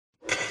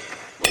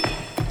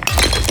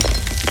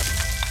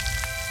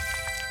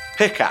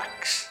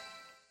Pickaxe.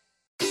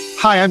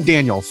 Hi, I'm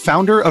Daniel,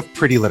 founder of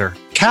Pretty Litter.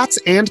 Cats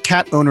and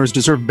cat owners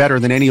deserve better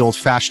than any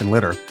old-fashioned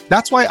litter.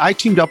 That's why I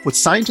teamed up with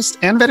scientists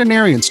and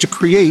veterinarians to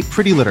create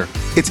Pretty Litter.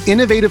 Its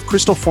innovative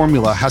crystal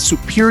formula has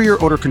superior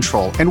odor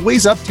control and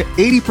weighs up to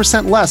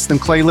 80% less than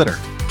clay litter.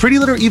 Pretty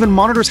Litter even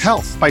monitors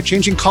health by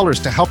changing colors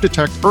to help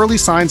detect early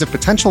signs of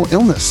potential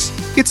illness.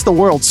 It's the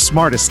world's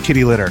smartest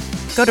kitty litter.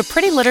 Go to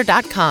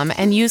prettylitter.com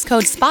and use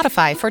code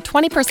SPOTIFY for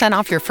 20%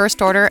 off your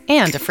first order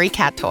and a free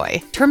cat toy.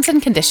 Terms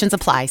and conditions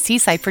apply. See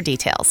site for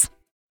details.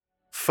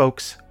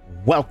 Folks,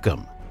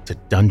 welcome to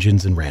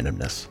Dungeons and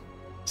Randomness.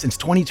 Since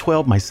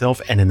 2012, myself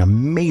and an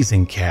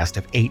amazing cast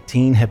of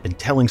 18 have been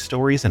telling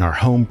stories in our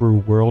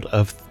homebrew world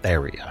of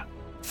Theria.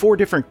 4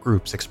 different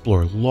groups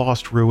explore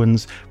lost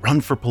ruins,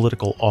 run for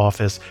political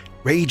office,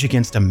 rage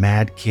against a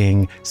mad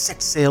king,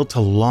 set sail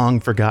to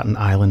long-forgotten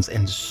islands,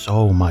 and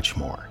so much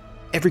more.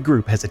 Every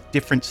group has a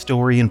different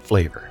story and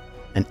flavor,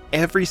 and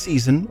every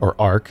season or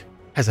arc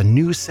has a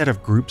new set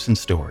of groups and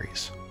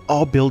stories,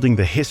 all building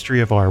the history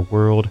of our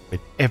world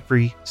with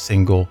every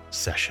single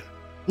session.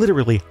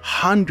 Literally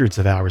hundreds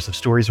of hours of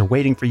stories are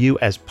waiting for you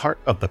as part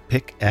of the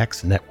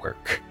Pickaxe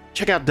Network.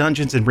 Check out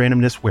Dungeons and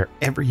Randomness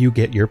wherever you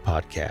get your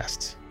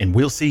podcasts, and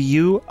we'll see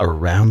you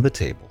around the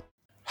table.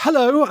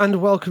 Hello, and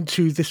welcome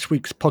to this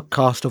week's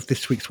podcast of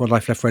this week's One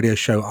Life Left radio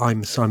show.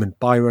 I'm Simon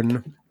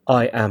Byron.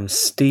 I am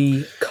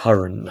Steve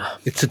Curran.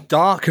 It's a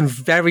dark and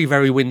very,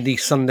 very windy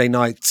Sunday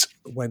night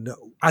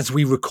as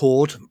we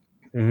record.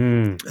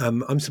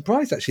 I'm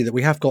surprised, actually, that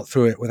we have got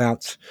through it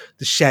without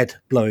the shed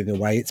blowing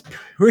away. It's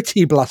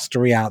pretty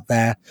blustery out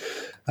there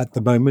at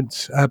the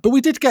moment, but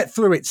we did get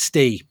through it,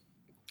 Steve.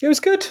 It was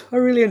good. I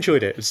really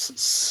enjoyed it. It was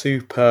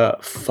super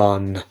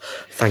fun.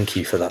 Thank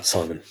you for that,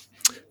 Simon.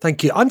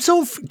 Thank you. I'm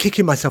sort of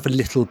kicking myself a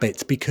little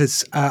bit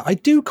because I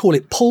do call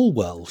it Pull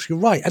World. You're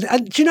right.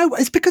 And do you know,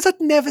 it's because I'd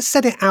never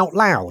said it out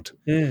loud.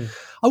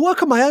 I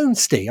work on my own,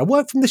 Steve. I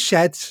work from the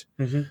shed.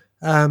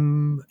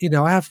 Mm-hmm.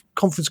 I have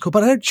conference call,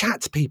 but I don't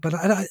chat to people.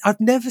 I've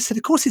never said,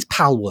 of course it's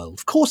Pal World.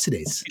 Of course it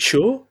is.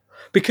 Sure.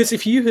 Because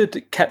if you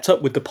had kept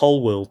up with the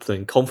Pol World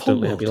thing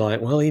confidently, I'd be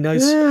like, well, he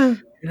knows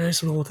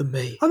more than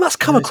me. I must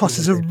come across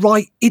as a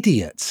right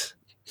idiot.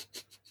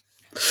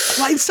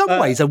 Like in some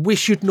ways, I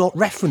wish you'd not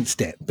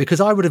referenced it because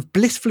I would have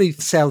blissfully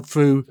sailed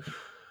through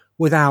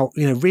without,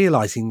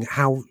 realising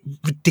how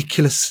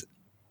ridiculous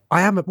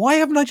I am. Why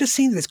haven't I just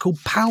seen that it's called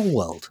Pal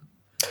World?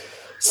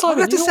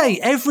 Simon, I'm going to say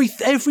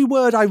every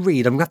word I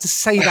read, I'm going to have to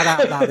say that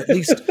out loud at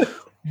least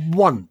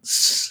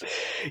once.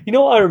 You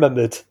know what I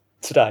remembered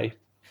today?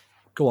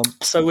 Go on.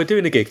 So we're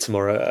doing a gig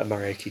tomorrow, a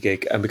karaoke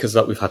gig, and because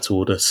of that, we've had to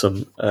order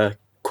some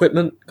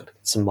equipment,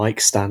 some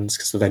mic stands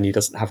because the venue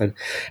doesn't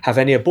have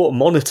any. I bought a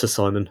monitor,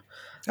 Simon.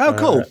 Oh,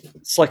 cool!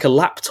 It's like a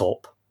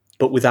laptop,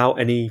 but without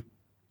any,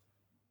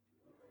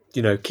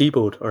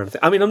 keyboard or anything.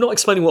 I mean, I'm not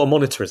explaining what a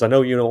monitor is. I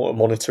know you know what a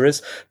monitor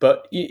is,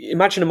 but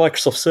imagine a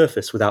Microsoft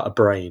Surface without a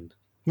brain.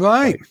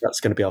 Right.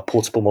 That's going to be our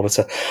portable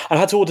monitor. And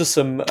I had to order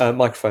some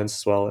microphones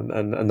as well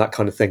and that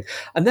kind of thing.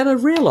 And then I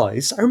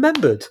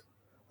remembered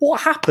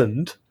what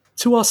happened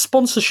to our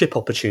sponsorship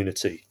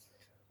opportunity.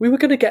 We were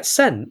going to get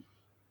sent.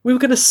 We were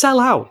going to sell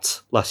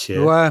out last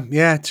year.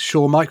 To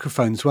Shure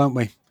Microphones, weren't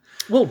we?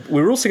 Well,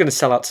 we were also going to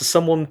sell out to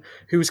someone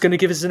who was going to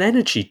give us an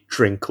energy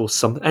drink or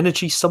some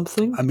energy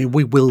something. I mean,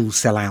 we will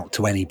sell out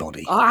to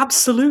anybody.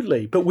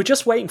 Absolutely. But we're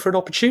just waiting for an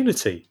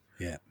opportunity.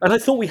 Yeah. And I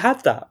thought we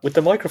had that with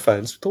the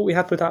microphones. I thought we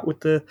had that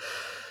with the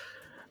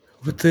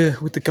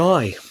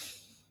guy.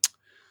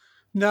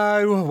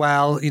 No,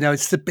 well,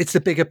 it's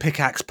the bigger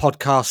Pickaxe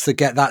podcast that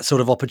get that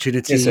sort of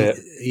opportunity. Is it?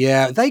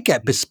 Yeah, they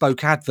get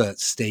bespoke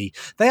adverts, Steve.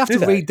 They have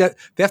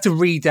to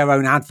read their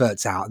own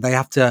adverts out. They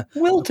have to.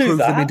 We'll do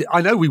that.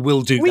 I know we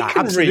will do that. We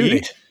can absolutely.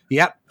 Read.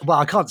 Yep. Well,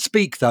 I can't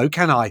speak though,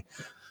 can I?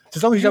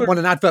 As long as you don't want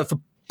an advert for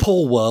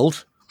Pull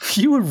World.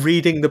 You were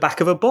reading the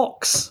back of a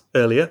box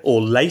earlier,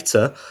 or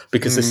later,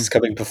 because this is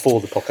coming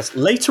before the podcast.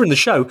 Later in the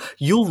show,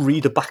 you'll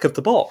read the back of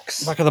the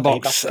box. Back of the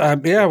box. Well,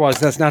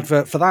 there's an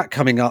advert for that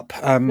coming up.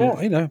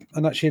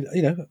 And actually,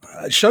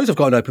 shows have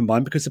got an open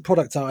mind because the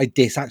product that I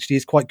diss actually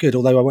is quite good,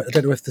 although I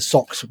don't know if the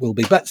socks will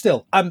be. But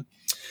still, I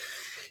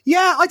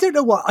don't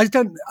know what. I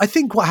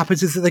think what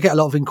happens is that they get a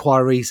lot of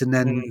inquiries and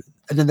then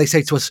they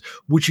say to us,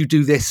 would you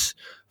do this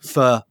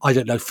for, I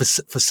don't know, for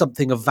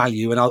something of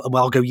value? And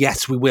I'll go,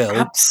 yes, we will.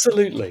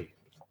 Absolutely.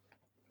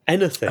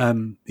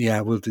 Anything.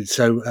 We'll do.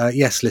 So,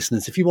 yes,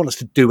 listeners, if you want us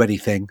to do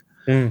anything,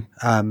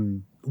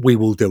 we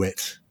will do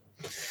it.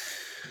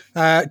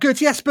 Good,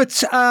 yes,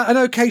 but an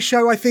okay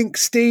show, I think,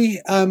 Steve.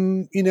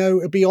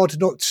 It'd be odd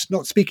not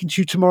speaking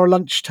to you tomorrow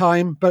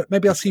lunchtime, but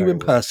maybe I'll see you in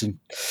person.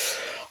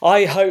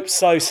 I hope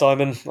so,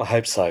 Simon. I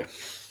hope so.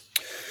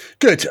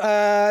 Good.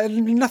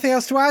 Nothing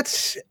else to add?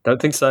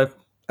 Don't think so.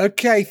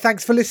 Okay,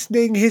 thanks for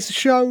listening. Here's the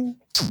show.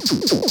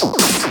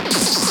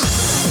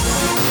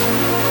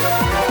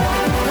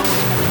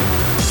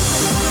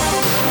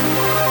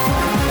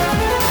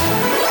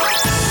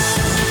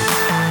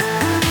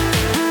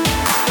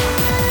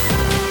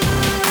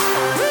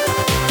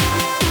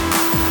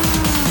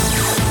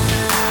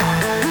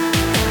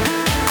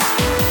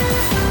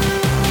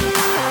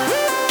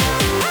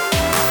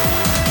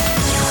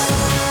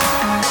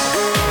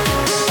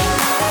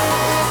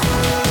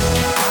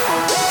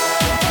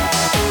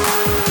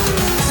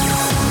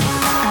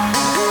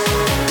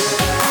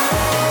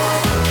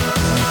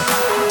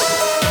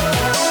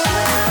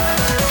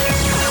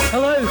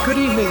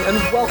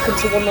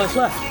 welcome to One Life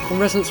Left on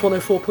Resonance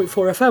 104.4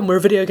 FM. We're a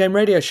video game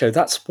radio show.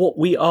 That's what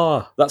we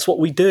are. That's what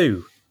we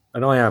do.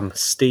 And I am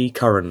Steve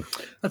Curran.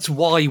 That's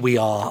why we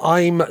are.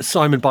 I'm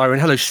Simon Byron.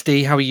 Hello,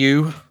 Steve. How are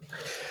you?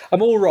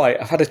 I'm all right.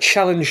 I've had a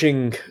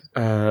challenging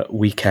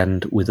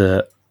weekend with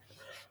a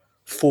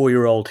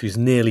 4-year-old who's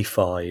nearly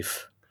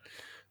 5.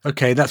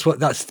 Okay,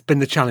 that's been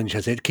the challenge,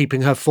 has it?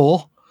 Keeping her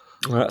 4?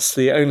 That's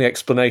the only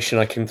explanation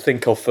I can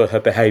think of for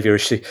her behaviour.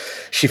 She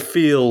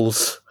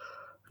feels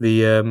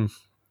the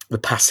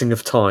passing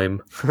of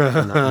time.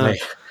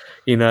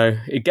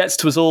 It gets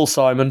to us all,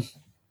 Simon.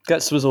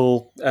 Gets to us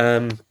all.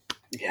 I've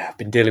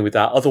been dealing with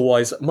that.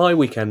 Otherwise, my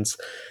weekend's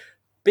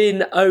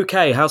been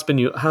okay.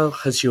 How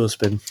has yours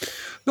been?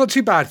 Not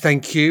too bad,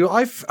 thank you.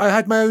 I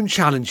had my own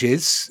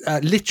challenges.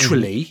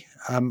 Literally,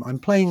 I'm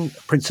playing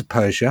Prince of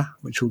Persia,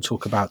 which we'll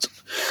talk about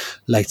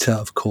later,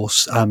 of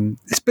course.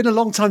 It's been a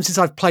long time since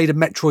I've played a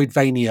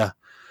Metroidvania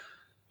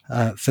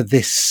for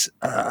this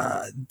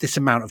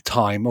amount of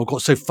time, or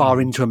got so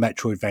far into a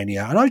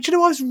Metroidvania. And I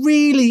was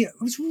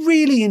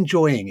really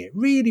enjoying it,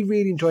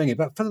 really enjoying it.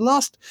 But for the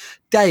last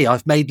day,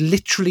 I've made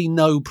literally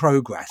no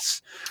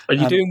progress. Are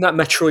you doing that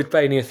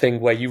Metroidvania thing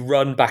where you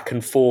run back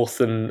and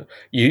forth, and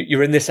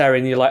you're in this area,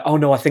 and you're like, oh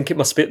no, I think it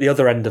must be at the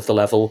other end of the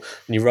level,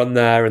 and you run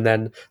there, and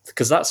then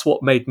because that's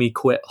what made me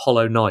quit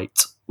Hollow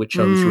Knight, which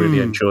I was really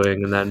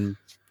enjoying, and then.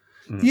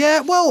 Yeah,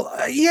 well,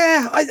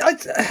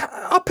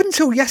 I up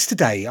until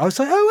yesterday, I was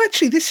like, oh,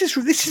 actually, this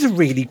is a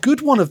really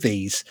good one of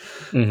these,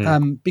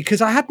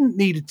 because I hadn't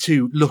needed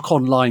to look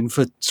online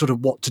for sort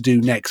of what to do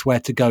next, where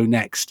to go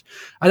next,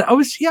 and I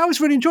was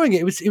really enjoying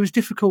it. It was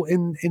difficult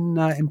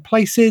in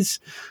places,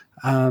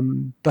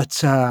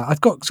 but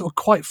I've got sort of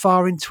quite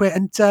far into it,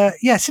 and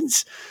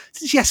since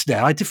yesterday,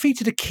 I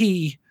defeated a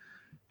key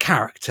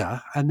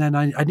character, and then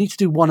I need to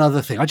do one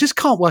other thing. I just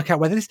can't work out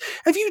whether this.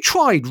 Have you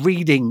tried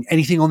reading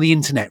anything on the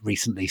internet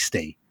recently,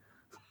 Steve?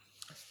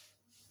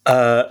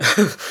 I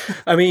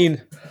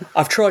mean,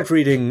 I've tried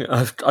reading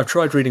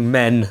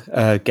men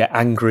get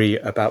angry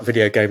about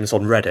video games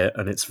on Reddit,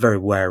 and it's very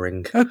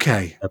wearing.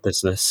 Okay, a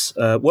business.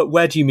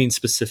 Where do you mean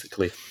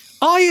specifically?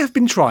 I have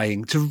been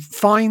trying to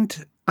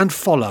find and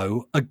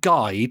follow a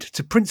guide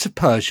to Prince of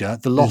Persia: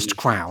 The Lost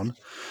Crown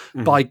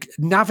by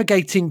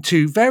navigating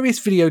to various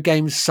video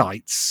game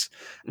sites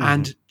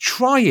and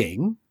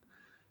trying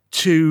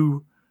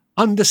to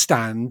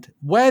understand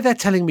where they're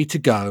telling me to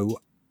go,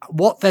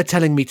 what they're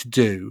telling me to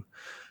do.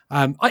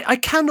 I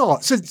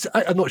cannot. So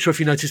I'm not sure if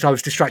you noticed I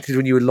was distracted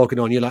when you were logging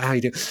on. You're like, how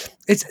you doing?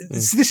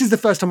 This is the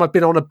first time I've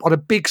been on a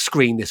big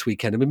screen this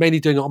weekend. I've been mainly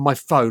doing it on my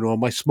phone or on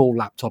my small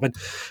laptop.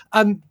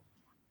 And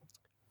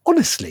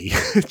honestly,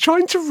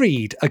 trying to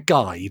read a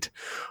guide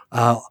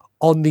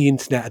on the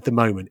internet at the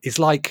moment is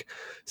like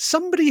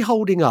somebody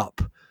holding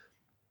up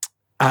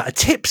a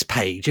tips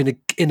page in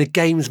a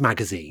games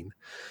magazine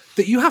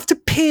that you have to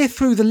peer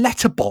through the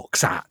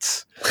letterbox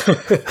at.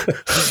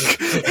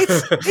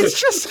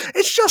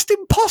 it's just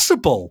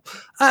impossible.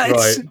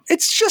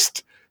 It's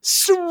just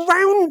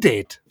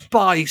surrounded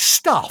by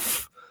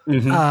stuff.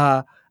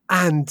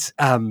 And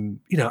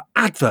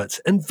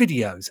adverts and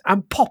videos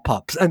and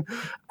pop-ups, and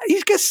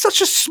you get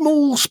such a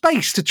small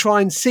space to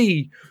try and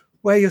see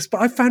where you're.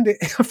 But I found it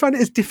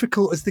as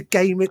difficult as the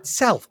game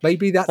itself.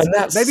 Maybe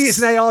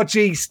it's an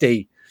ARG,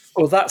 Steve.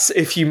 Well, that's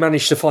if you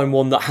manage to find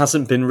one that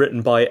hasn't been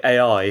written by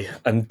AI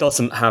and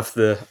doesn't have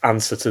the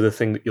answer to the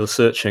thing that you're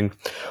searching,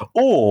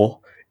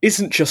 or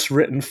isn't just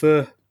written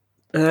for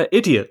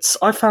idiots.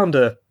 I found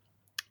a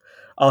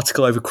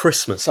article over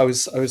Christmas. I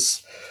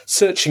was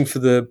searching for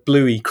the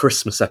Bluey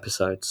Christmas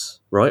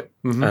episodes, right?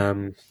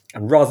 And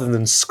rather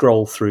than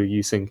scroll through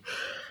using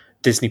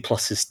Disney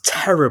Plus's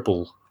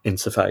terrible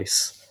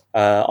interface,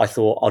 I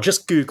thought I'll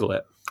just Google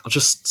it. I'll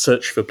just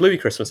search for Bluey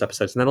Christmas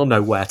episodes, and then I'll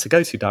know where to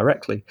go to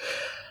directly.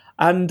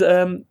 And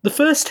the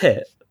first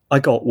hit I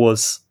got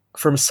was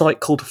from a site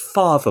called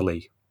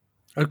Fatherly.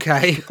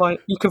 Okay.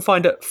 You can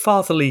find it at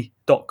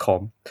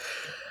fatherly.com.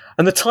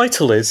 And the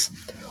title is,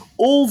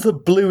 all the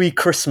Bluey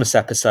Christmas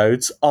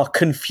episodes are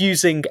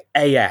confusing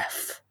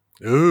AF.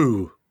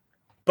 Ooh.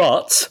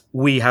 But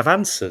we have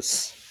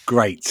answers.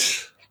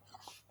 Great.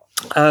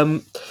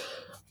 And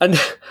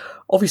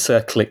obviously I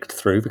clicked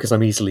through because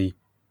I'm easily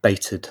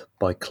baited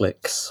by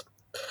clicks.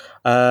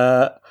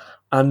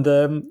 And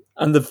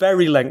the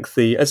very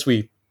lengthy, as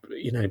we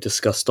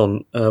discussed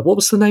on, what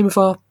was the name of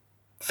our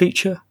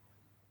feature?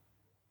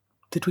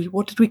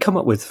 What did we come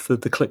up with for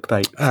the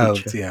clickbait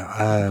feature? Oh,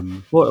 yeah.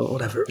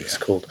 Whatever it was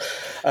called.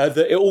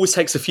 It always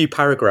takes a few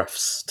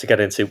paragraphs to get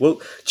into.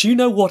 Well, do you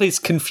know what is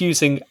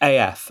confusing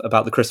AF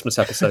about the Christmas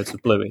episodes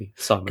of Bluey,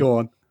 Simon? Go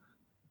on.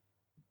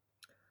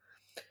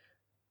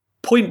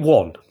 Point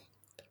 1.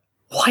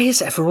 Why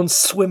is everyone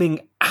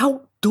swimming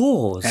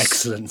outdoors?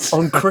 Excellent.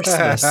 On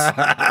Christmas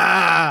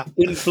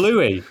in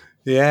Bluey?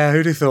 Yeah,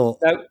 who'd have thought?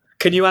 Now,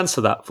 can you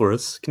answer that for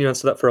us? Can you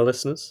answer that for our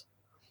listeners?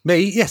 Me?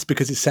 Yes,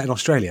 because it's set in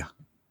Australia.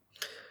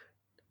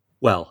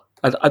 Well,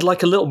 I'd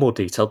like a little more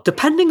detail.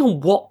 Depending on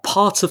what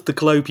part of the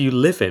globe you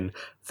live in,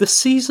 the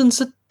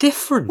seasons are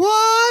different.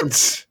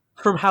 What?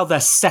 from how they're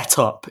set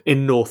up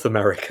in North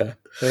America.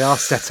 They are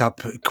set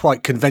up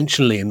quite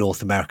conventionally in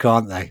North America,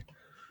 aren't they?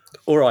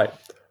 All right.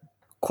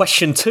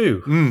 Question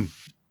 2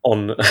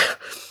 on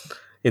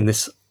in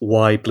this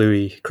Why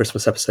Bluey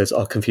Christmas episodes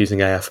are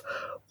confusing AF.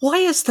 Why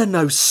is there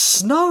no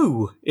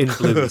snow in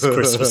Bluey's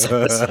Christmas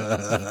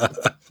episode?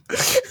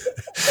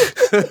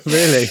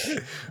 Really?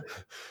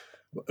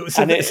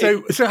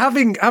 So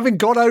having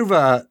gone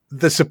over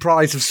the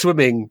surprise of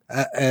swimming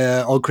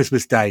on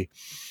Christmas Day,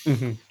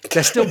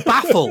 they're still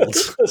baffled.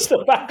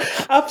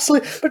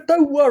 Absolutely. But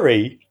don't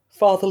worry,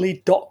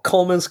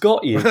 fatherly.com has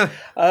got you.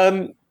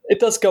 It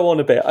does go on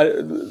a bit.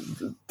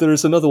 There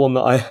is another one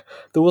there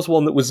was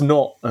one that was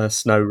not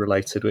snow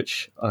related,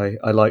 which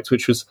I liked,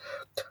 which was,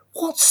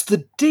 what's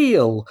the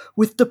deal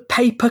with the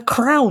paper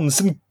crowns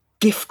and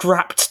gift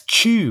wrapped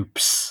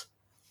tubes?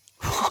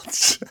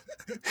 What?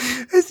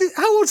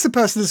 How old's the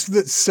person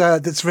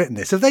that's written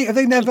this? Have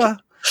they never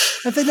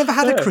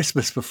had a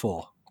Christmas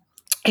before?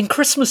 In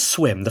Christmas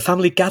Swim, the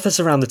family gathers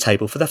around the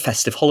table for their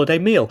festive holiday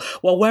meal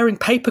while wearing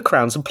paper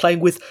crowns and playing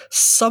with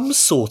some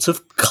sort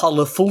of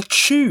colourful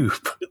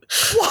tube.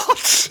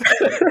 What?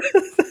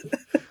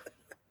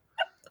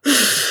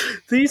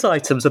 These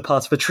items are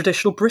part of a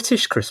traditional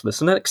British Christmas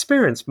and an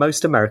experience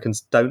most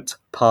Americans don't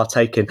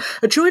partake in.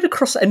 Enjoyed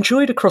across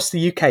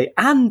the UK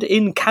and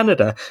in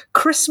Canada,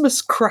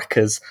 Christmas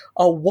crackers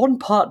are 1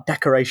 part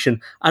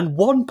decoration and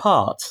 1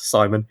 part,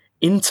 Simon,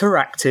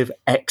 interactive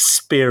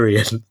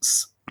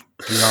experience.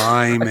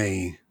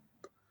 Blimey.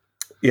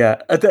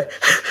 Yeah.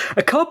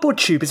 A cardboard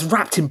tube is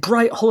wrapped in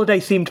bright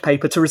holiday-themed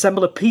paper to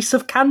resemble a piece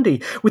of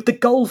candy, with the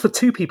goal for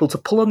 2 people to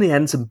pull on the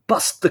ends and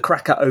bust the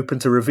cracker open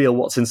to reveal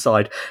what's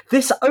inside.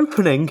 This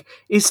opening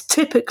is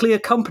typically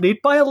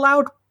accompanied by a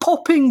loud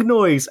popping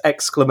noise!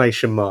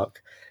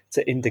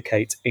 To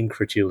indicate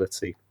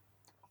incredulity.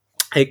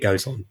 It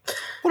goes on.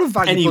 What a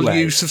valuable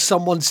use of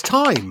someone's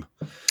time.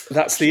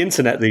 That's the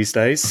internet these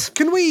days.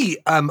 Can we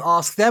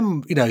ask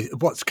them,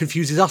 what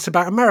confuses us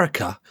about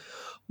America?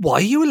 Why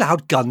are you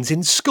allowed guns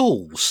in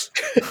schools?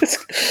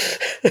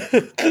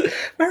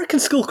 American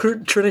school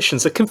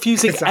traditions are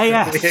confusing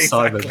AF,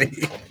 Simon.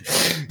 Exactly.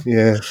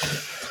 Yeah.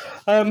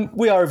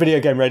 We are a video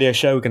game radio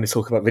show. We're going to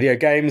talk about video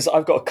games.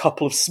 I've got a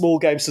couple of small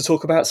games to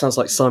talk about. Sounds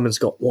like Simon's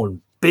got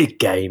one big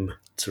game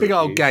to review.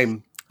 Old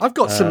game. I've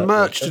got some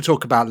merch to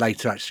talk about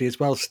later, actually, as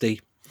well,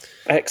 Steve.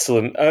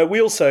 Excellent. We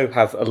also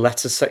have a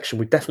letters section.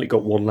 We've definitely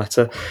got one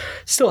letter.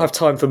 Still have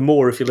time for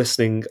more if you're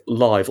listening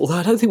live. Although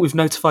I don't think we've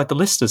notified the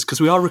listeners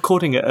because we are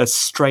recording at a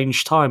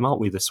strange time, aren't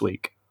we, this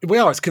week? We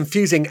are. It's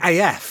confusing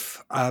AF.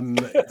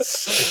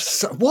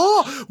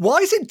 What? Why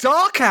is it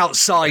dark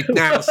outside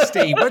now,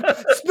 Steve?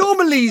 It's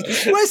normally,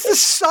 where's the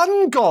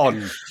sun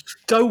gone?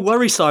 Don't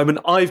worry, Simon.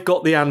 I've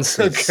got the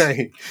answers.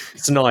 Okay.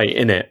 It's night,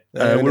 innit?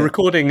 We're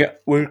recording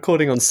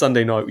on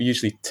Sunday night. We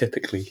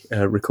typically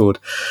record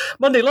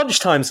Monday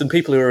lunchtimes, and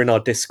people who are in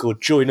our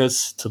Discord join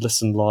us to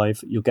listen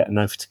live. You'll get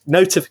a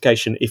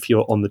notification if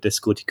you're on the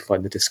Discord. You can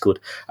find the Discord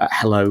at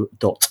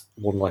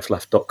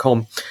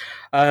hello.onelifeleft.com.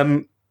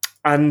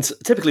 And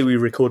typically we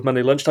record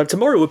Monday lunchtime.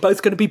 Tomorrow we're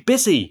both going to be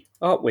busy,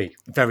 aren't we?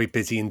 Very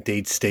busy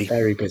indeed, Steve.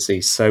 Very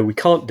busy. So we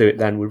can't do it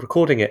then. We're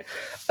recording it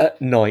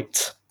at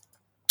night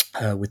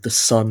with the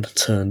sun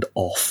turned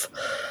off.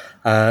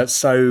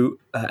 So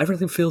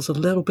everything feels a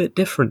little bit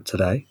different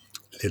today.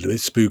 A little bit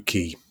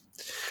spooky.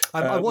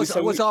 I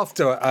was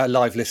after a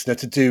live listener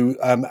to do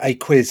a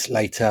quiz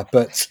later,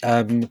 but...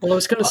 well, I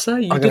was going to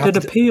say, you did an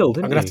appeal,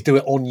 didn't you? I'm going to have to do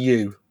it on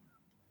you.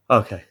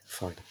 Okay,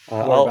 fine.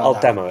 I'll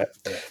demo it.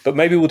 Yeah. But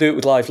maybe we'll do it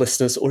with live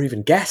listeners or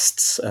even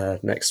guests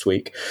next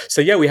week. So,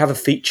 yeah, we have a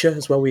feature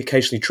as well. We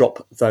occasionally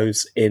drop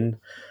those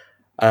in.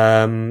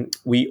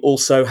 We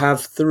also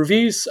have the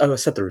reviews. Oh, I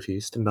said the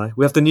reviews, didn't I?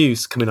 We have the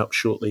news coming up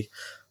shortly.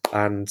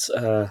 And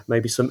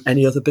maybe some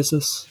any other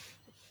business.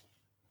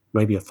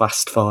 Maybe a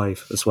Fast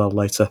Five as well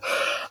later.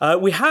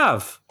 We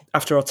have,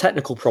 after our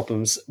technical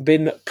problems,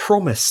 been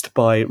promised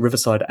by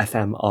Riverside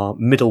FM, our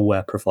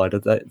middleware provider,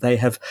 that they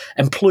have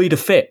employed a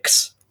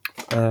fix.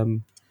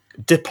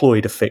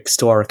 Deployed a fix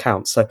to our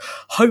account. So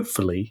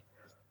hopefully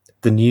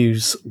the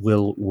news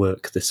will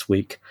work this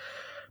week.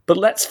 But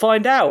let's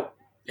find out.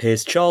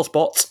 Here's Charles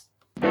Bott.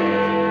 One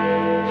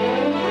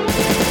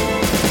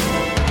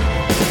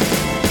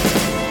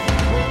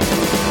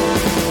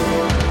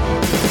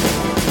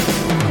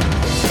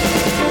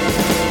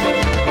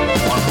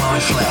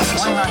life left.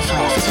 One life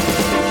left.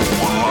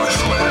 One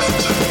life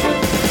left.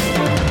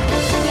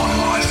 One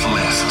life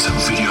left.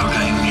 Video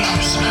game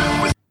news.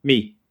 With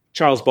me,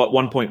 Charles Bott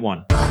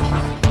 1.1.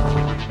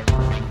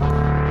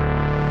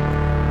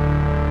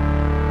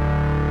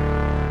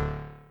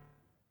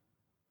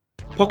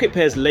 Pocket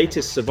Pair's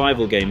latest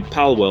survival game,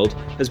 Palworld,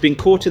 has been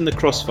caught in the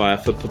crossfire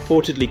for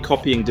purportedly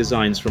copying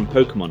designs from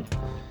Pokemon.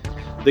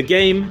 The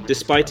game,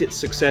 despite its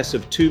success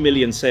of 2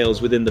 million sales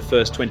within the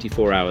first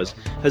 24 hours,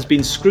 has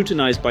been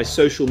scrutinized by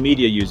social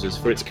media users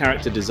for its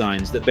character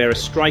designs that bear a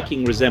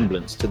striking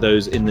resemblance to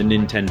those in the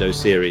Nintendo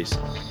series.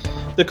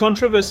 The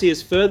controversy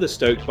is further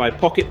stoked by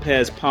Pocket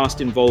Pair's past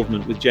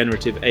involvement with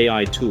generative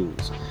AI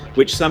tools,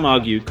 which some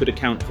argue could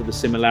account for the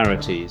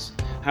similarities.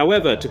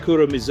 However,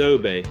 Takuro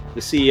Mizobe, the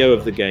CEO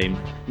of the game,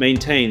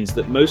 maintains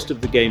that most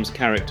of the game's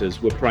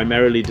characters were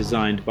primarily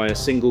designed by a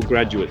single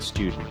graduate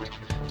student.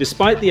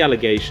 Despite the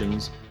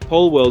allegations,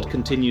 Polworld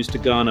continues to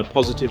garner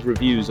positive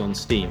reviews on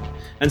Steam.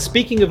 And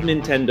speaking of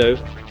Nintendo,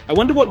 I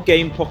wonder what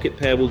game Pocket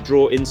Pair will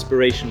draw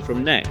inspiration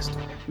from next.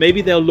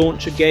 Maybe they'll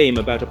launch a game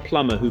about a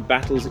plumber who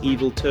battles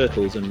evil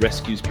turtles and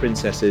rescues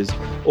princesses,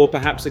 or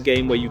perhaps a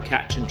game where you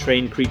catch and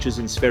train creatures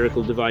in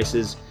spherical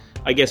devices.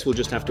 I guess we'll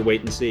just have to wait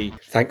and see.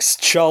 Thanks,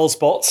 Charles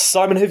Botts.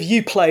 Simon, have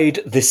you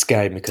played this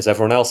game? Because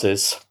everyone else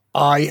is.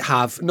 I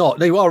have not.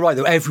 No, you are right,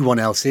 though. Everyone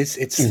else is.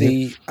 It's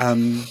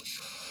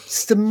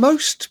it's the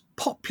most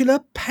popular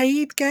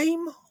paid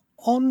game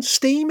on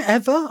Steam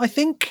ever, I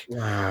think.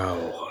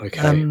 Wow.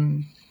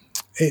 Okay.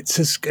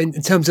 It's in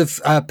terms of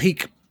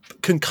peak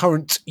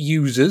concurrent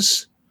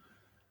users,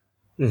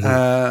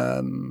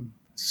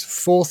 it's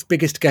fourth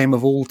biggest game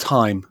of all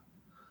time,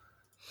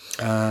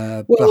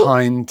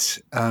 behind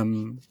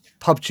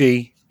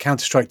PUBG,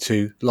 Counter-Strike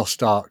 2,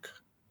 Lost Ark,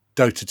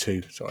 Dota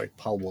 2. Sorry,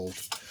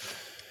 Palworld.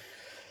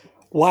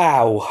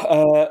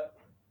 Wow.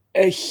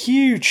 A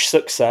huge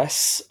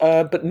success,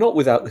 but not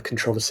without the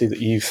controversy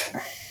that you've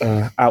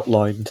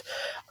outlined.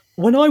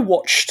 When I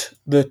watched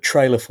the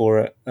trailer for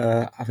it,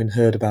 having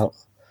heard about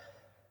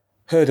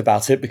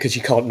it, because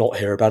you can't not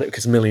hear about it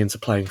because millions are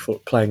playing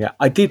it,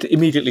 I did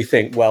immediately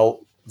think,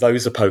 well,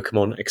 those are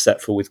Pokemon,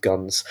 except for with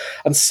guns.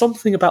 And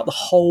something about the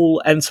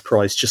whole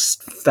enterprise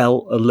just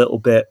felt a little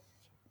bit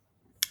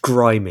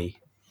grimy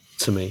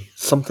to me.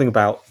 Something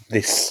about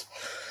this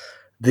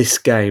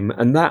game,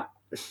 and that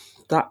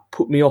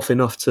put me off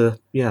enough to,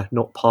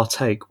 not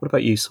partake. What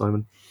about you,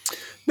 Simon?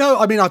 No,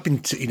 I mean, I've been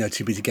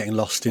too busy getting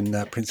lost in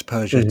Prince of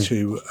Persia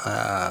to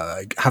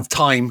have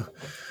time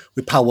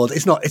with Palworld.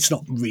 It's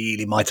not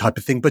really my type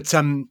of thing, but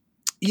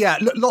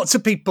lots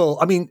of people.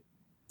 I mean,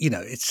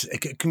 it's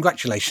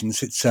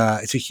congratulations. It's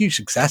a huge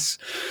success.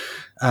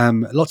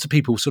 Lots of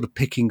people sort of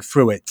picking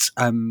through it.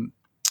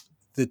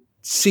 The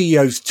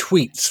CEO's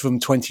tweets from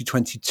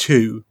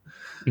 2022.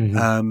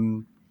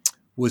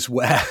 Was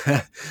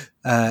where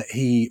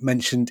he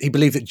mentioned he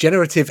believed that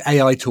generative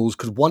AI tools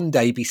could one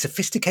day be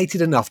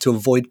sophisticated enough to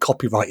avoid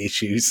copyright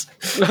issues.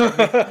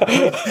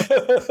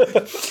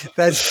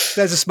 There's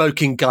a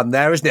smoking gun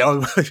there, isn't it?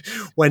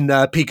 When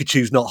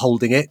Pikachu's not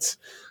holding it.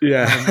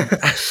 Yeah.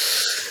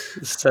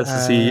 Says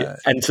as he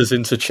enters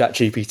into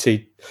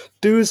ChatGPT,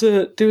 do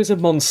as a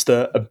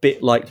monster a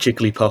bit like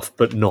Jigglypuff,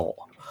 but not.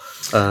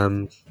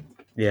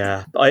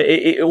 Yeah, I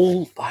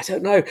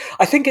don't know.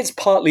 I think it's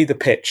partly the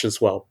pitch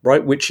as well,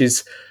 right? Which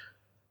is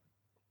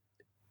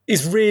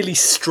really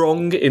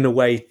strong in a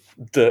way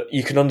that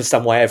you can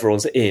understand why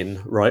everyone's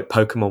in, right?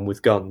 Pokemon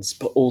with guns,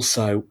 but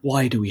also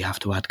why do we have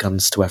to add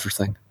guns to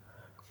everything?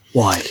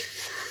 Why?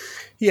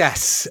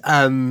 Yes,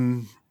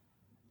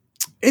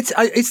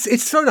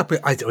 it's thrown up.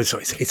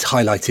 It's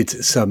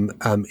highlighted some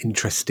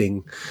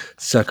interesting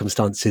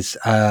circumstances.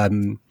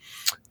 They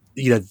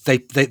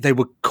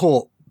were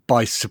caught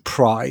by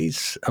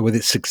surprise with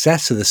its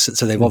success,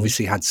 so they've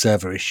obviously had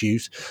server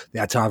issues. They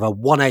had to have a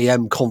 1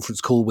 a.m. conference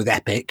call with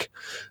Epic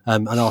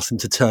and ask them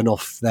to turn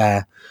off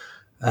their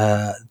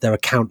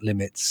account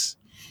limits.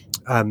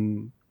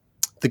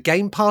 The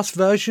Game Pass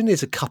version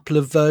is a couple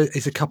of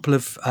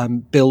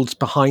builds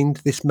behind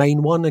this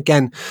main one.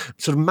 Again,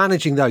 sort of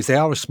managing those. They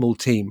are a small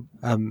team,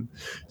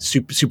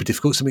 super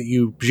difficult. Something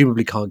you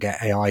presumably can't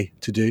get AI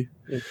to do.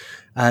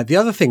 The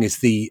other thing is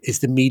the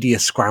media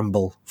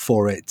scramble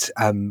for it,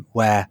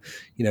 where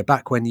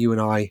back when you and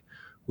I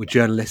were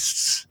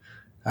journalists,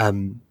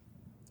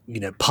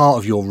 part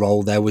of your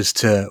role there was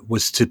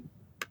to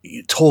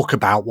talk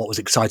about what was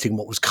exciting,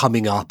 what was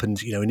coming up,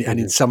 and and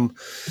in some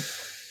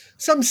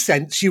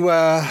sense you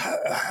were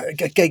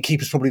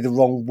gatekeeper's probably the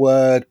wrong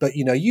word, but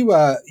you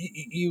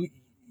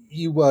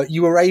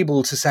were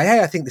able to say,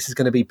 hey, I think this is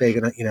going to be big,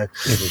 and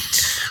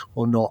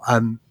or not.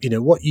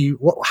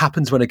 What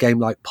happens when a game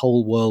like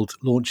Polworld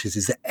launches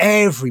is that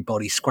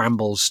everybody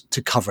scrambles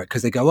to cover it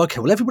because they go,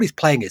 okay, well, everybody's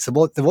playing it, so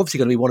they're obviously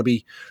going to want to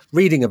be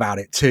reading about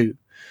it too.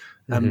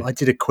 I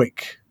did a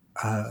quick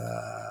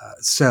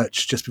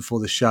search just before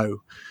the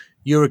show.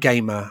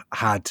 Eurogamer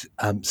had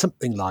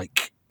something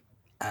like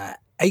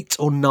 8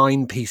 or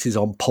 9 pieces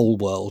on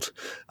Polworld.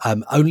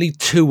 Only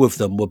 2 of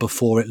them were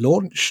before it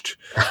launched.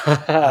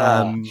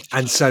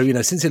 And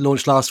so, since it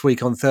launched last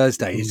week on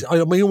Thursdays,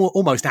 I mean,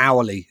 almost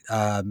hourly,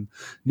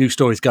 new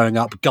stories going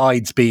up,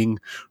 guides being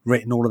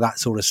written, all of that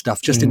sort of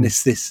stuff. Just in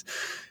this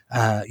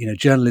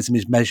journalism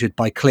is measured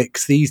by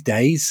clicks these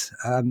days.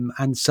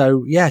 And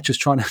so,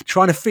 just trying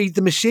to feed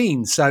the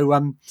machine.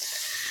 So,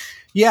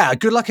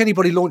 good luck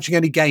anybody launching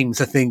any games,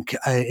 I think,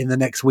 in the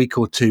next week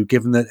or two,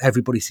 given that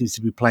everybody seems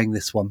to be playing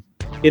this one.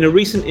 In a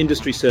recent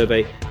industry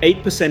survey,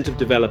 8% of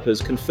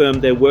developers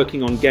confirmed they're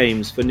working on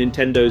games for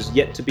Nintendo's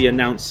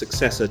yet-to-be-announced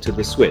successor to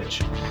the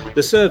Switch.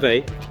 The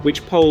survey,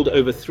 which polled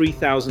over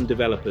 3,000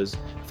 developers,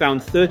 found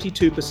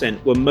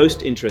 32% were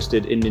most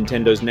interested in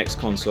Nintendo's next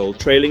console,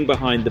 trailing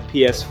behind the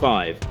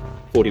PS5,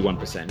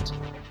 41%,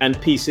 and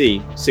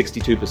PC,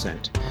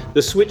 62%.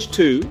 The Switch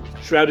 2,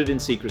 shrouded in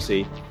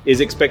secrecy, is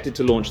expected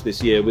to launch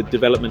this year with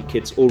development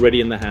kits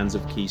already in the hands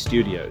of key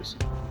studios.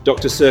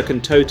 Dr.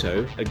 Serkan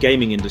Toto, a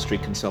gaming industry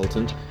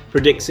consultant,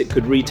 predicts it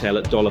could retail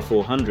at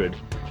 $400,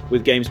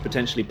 with games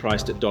potentially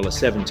priced at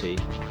 $70,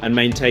 and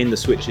maintain the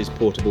Switch's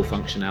portable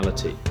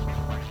functionality.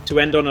 To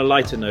end on a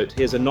lighter note,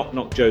 here's a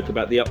knock-knock joke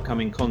about the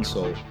upcoming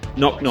console.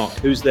 Knock knock,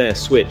 who's there?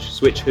 Switch.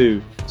 Switch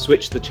who?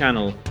 Switch the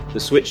channel. The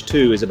Switch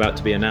 2 is about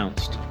to be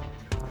announced.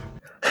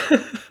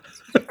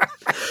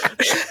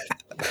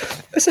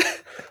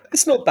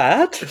 It's not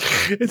bad.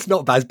 It's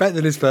not bad. It's better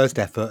than his first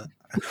effort.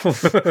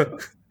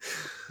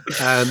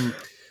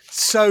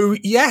 So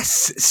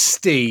yes,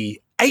 Steve,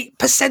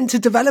 8%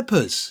 of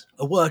developers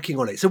are working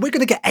on it. So we're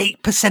going to get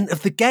 8%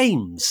 of the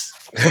games,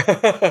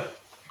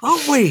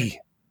 aren't we?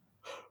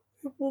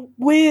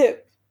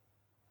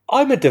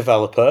 I'm a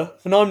developer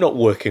and I'm not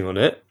working on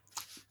it.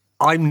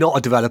 I'm not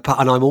a developer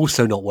and I'm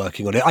also not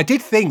working on it. I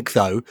did think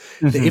though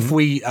that if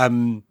we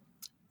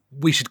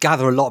should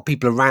gather a lot of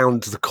people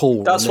around the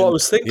call. That's what I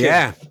was thinking.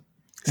 Yeah.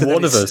 So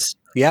one of us.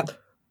 Yep.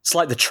 It's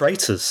like The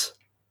Traitors.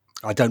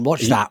 I don't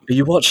watch that. Are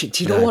you watching?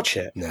 Do you not watch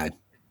it? No.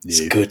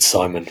 It's good,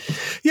 Simon.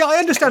 Yeah, I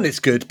understand it's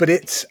good, but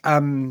it's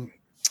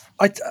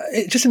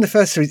just in the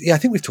first series. Yeah, I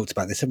think we've talked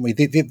about this, haven't we?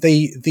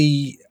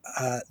 The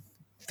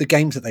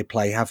games that they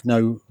play have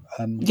no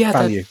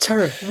value.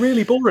 They're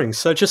really boring.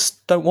 So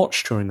just don't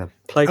watch during them.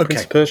 Play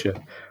Prince of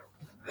Persia.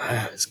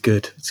 It's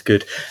good. It's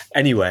good.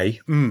 Anyway,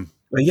 well,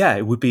 yeah,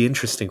 it would be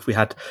interesting if we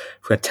had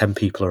 10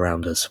 people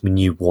around us. We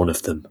knew one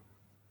of them.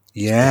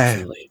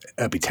 Yeah,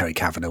 it'd be Terry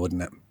Kavanagh,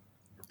 wouldn't it?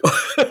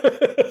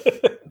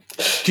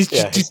 Do you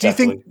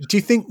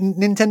think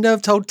Nintendo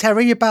have told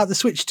Terry about the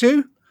Switch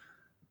 2?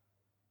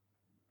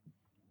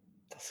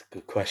 That's a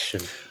good question.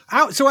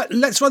 So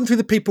let's run through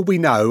the people we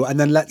know, and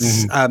then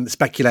let's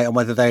speculate on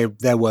whether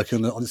they're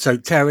working on it. So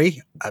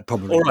Terry,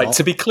 probably. All right. Not.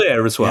 To be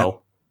clear as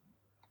well,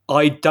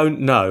 I don't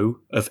know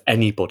of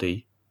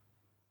anybody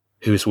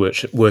who is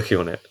working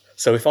on it.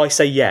 So if I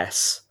say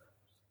yes,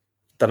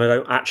 then I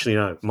don't actually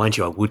know. Mind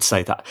you, I would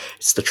say that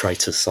it's the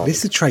Traitors side.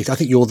 It's the traitor. I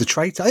think you're the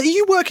traitor. Are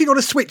you working on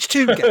a Switch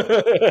 2 game?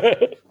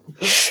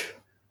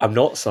 I'm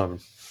not, Simon.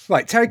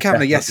 Right, Terry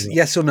Kavanagh,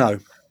 yes or no?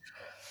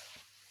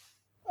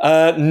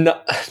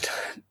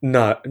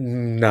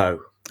 No.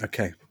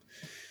 Okay.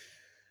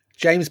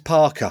 James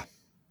Parker.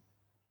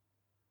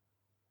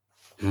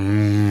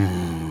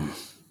 I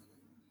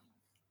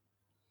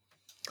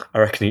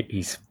reckon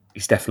he's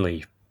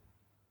definitely.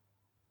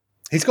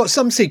 He's got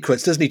some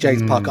secrets, doesn't he,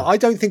 James Parker? I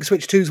don't think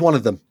Switch 2 is one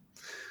of them.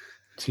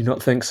 Do you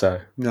not think so?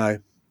 No.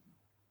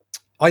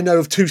 I know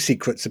of 2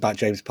 secrets about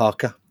James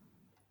Parker.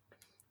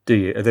 Do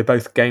you? Are they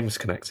both games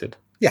connected?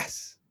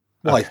 Yes.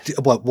 Why? Okay.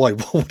 Why?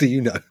 What do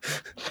you know?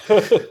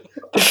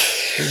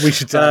 We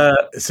should.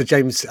 So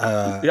James.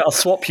 Yeah, I'll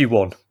swap you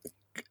one.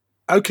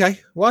 Okay.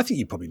 Well, I think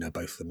you probably know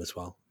both of them as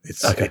well.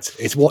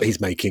 It's what he's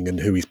making and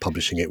who he's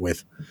publishing it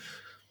with.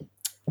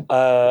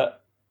 Mike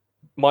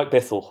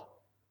Bithell.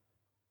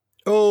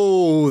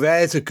 Oh,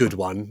 there's a good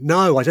one.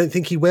 No, I don't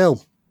think he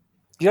will.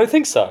 You don't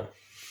think so?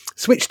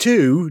 Switch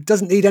 2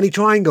 doesn't need any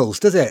triangles,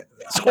 does it?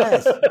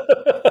 Squares.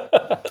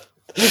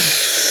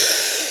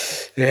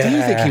 Yeah. Do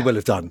you think he will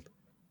have done?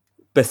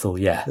 Bithell,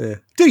 yeah.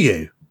 Do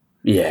you?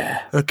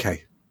 Yeah.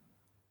 Okay.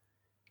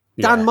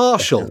 Yeah, Dan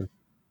Marshall. definitely.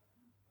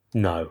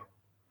 No.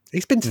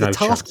 He's been to the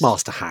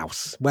Taskmaster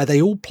house where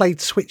they all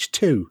played Switch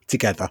 2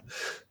 together.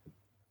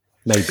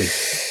 Maybe.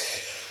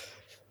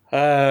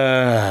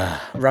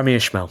 Rami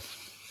Ishmael.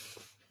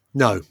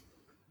 No.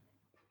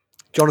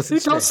 Jonathan Who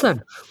Smith. does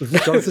then?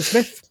 Jonathan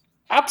Smith?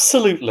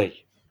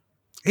 Absolutely.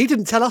 He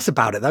didn't tell us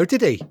about it, though,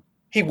 did he?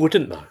 He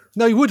wouldn't, though.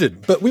 No, he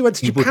wouldn't. But we went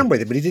to Japan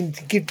with him, and he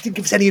didn't give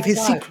us any of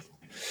his secrets.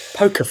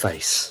 Poker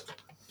Face.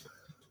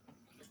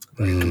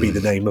 It could be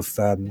the name of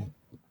the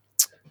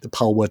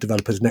Palworld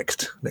developer's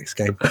next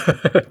game.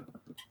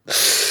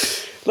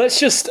 Let's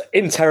just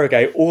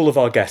interrogate all of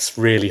our guests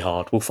really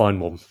hard. We'll find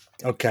one.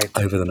 Okay.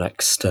 Over the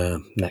next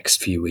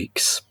few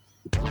weeks.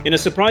 In a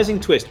surprising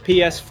twist,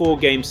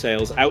 PS4 game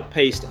sales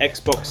outpaced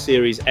Xbox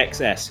Series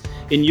XS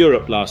in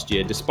Europe last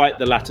year, despite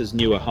the latter's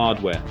newer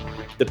hardware.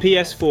 The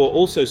PS4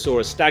 also saw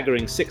a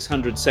staggering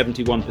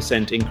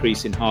 671%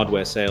 increase in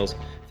hardware sales,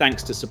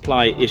 thanks to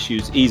supply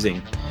issues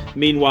easing.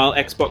 Meanwhile,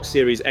 Xbox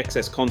Series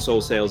XS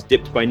console sales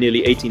dipped by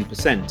nearly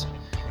 18%.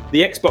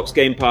 The Xbox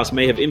Game Pass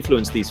may have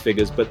influenced these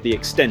figures, but the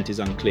extent is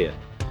unclear.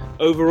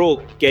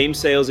 Overall, game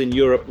sales in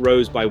Europe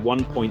rose by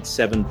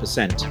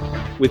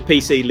 1.7%, with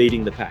PC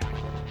leading the pack.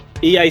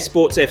 EA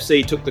Sports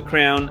FC took the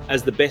crown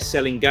as the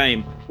best-selling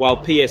game, while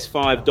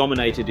PS5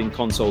 dominated in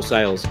console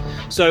sales.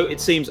 So it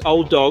seems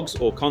old dogs,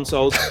 or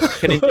consoles,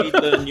 can indeed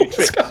learn new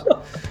tricks.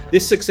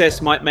 This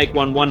success might make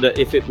one wonder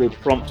if it will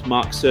prompt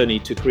Mark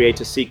Cerny to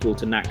create a sequel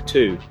to Knack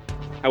 2.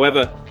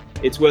 However,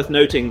 it's worth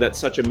noting that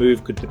such a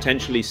move could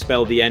potentially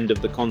spell the end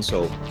of the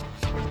console.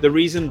 The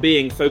reason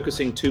being,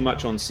 focusing too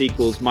much on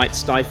sequels might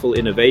stifle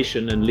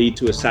innovation and lead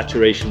to a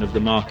saturation of the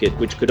market,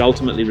 which could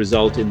ultimately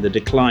result in the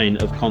decline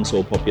of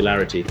console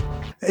popularity.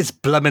 It's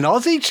bloomin'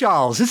 Aussie,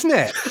 Charles, isn't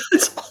it?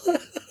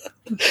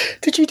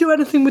 Did you do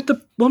anything with the?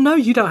 Well, no,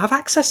 you don't have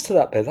access to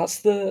that bit.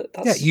 That's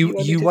yeah.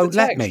 You won't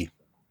let me.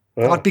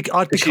 Oh. I'd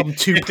become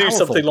too You'd do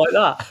powerful. something like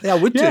that. Yeah, I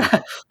would do.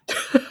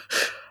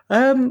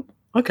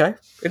 Okay,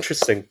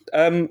 interesting.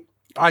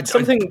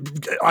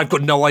 I've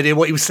got no idea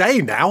what he was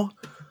saying now.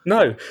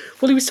 No.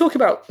 Well, he was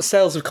talking about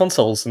sales of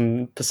consoles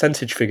and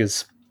percentage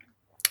figures.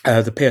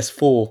 The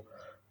PS4,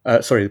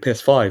 the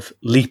PS5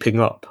 leaping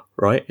up,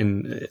 right?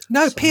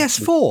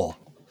 PS4.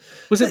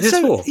 Was it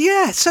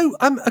PS4? So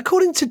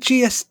according to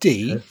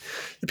GSD,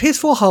 the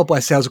PS4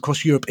 hardware sales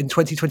across Europe in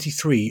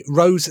 2023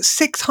 rose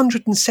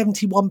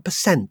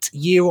 671%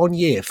 year on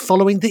year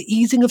following the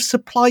easing of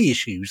supply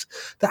issues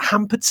that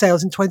hampered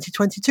sales in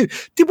 2022.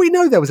 Did we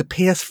know there was a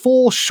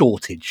PS4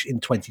 shortage in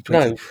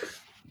 2020? No,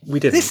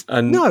 we didn't.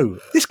 No,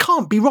 this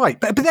can't be right.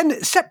 But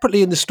then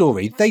separately in the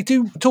story, they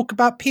do talk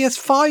about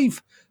PS5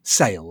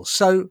 sales.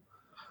 So,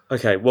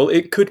 okay, well,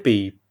 it could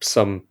be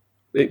a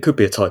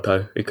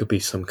typo. It could be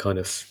some kind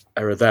of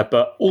error there.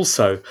 But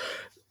also,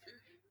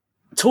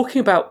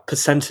 talking about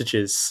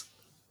percentages,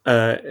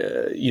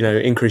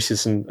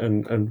 increases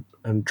and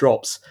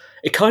drops,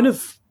 it kind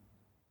of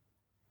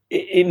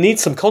it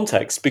needs some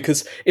context,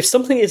 because if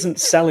something isn't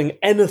selling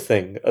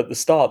anything at the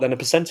start, then a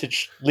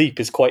percentage leap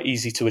is quite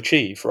easy to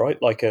achieve, right?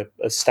 Like a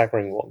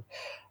staggering one.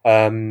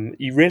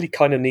 You really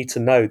kind of need to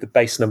know the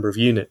base number of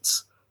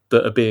units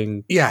that are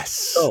being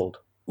sold.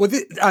 Well,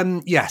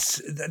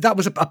 yes, that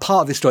was a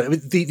part of this story.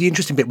 The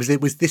interesting bit was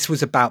this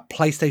was about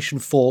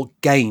PlayStation 4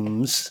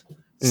 games,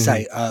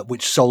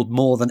 which sold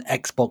more than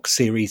Xbox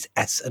Series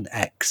S and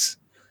X.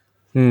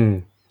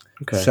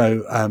 Okay.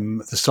 So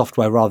the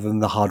software rather than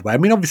the hardware. I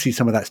mean, obviously,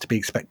 some of that's to be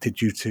expected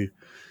due to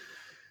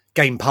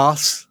Game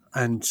Pass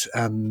and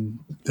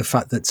the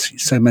fact that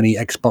so many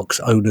Xbox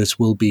owners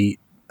will be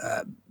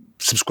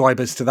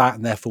subscribers to that,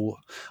 and therefore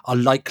are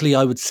likely,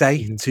 I would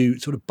say, to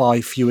sort of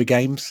buy fewer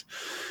games.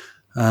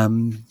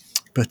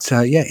 But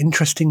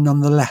interesting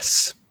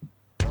nonetheless.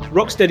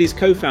 Rocksteady's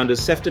co-founders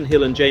Sefton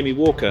Hill and Jamie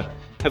Walker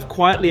have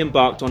quietly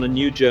embarked on a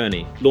new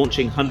journey,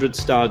 launching 100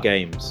 Star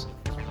Games.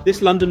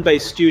 This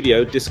London-based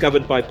studio,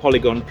 discovered by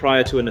Polygon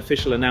prior to an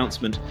official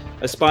announcement,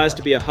 aspires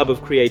to be a hub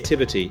of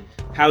creativity,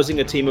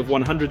 housing a team of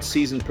 100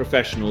 seasoned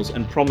professionals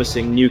and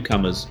promising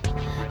newcomers.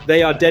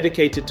 They are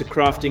dedicated to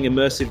crafting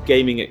immersive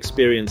gaming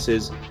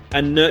experiences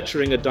and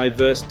nurturing a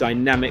diverse,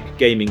 dynamic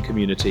gaming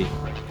community.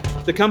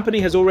 The company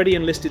has already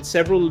enlisted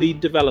several lead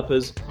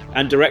developers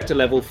and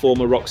director-level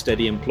former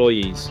Rocksteady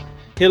employees.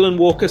 Hill and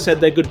Walker said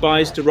their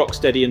goodbyes to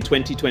Rocksteady in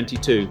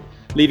 2022,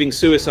 leaving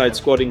Suicide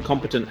Squad in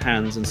competent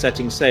hands and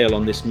setting sail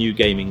on this new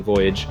gaming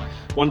voyage.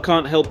 One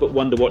can't help but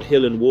wonder what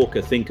Hill and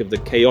Walker think of the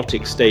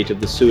chaotic state of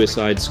the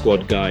Suicide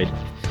Squad guide.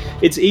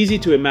 It's easy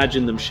to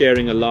imagine them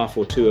sharing a laugh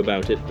or two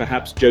about it,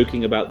 perhaps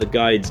joking about the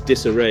guide's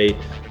disarray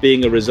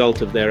being a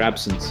result of their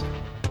absence.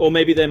 Or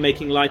maybe they're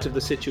making light of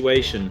the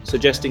situation,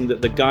 suggesting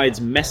that the guide's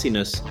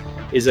messiness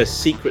is a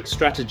secret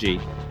strategy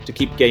to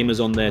keep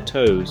gamers on their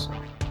toes.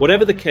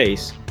 Whatever the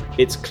case,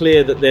 it's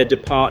clear that their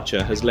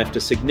departure has left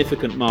a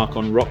significant mark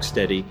on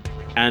Rocksteady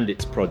and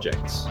its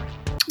projects.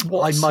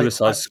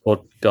 Suicide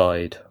Squad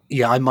guide?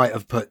 Yeah, I might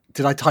have put...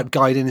 Did I type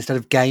guide in instead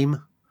of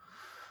game?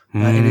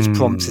 In his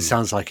prompts, it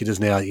sounds like it,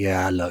 doesn't it?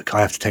 Yeah, look,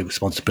 I have to take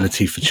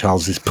responsibility for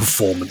Charles's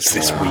performance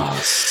this week.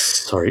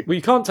 Sorry. Well,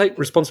 you can't take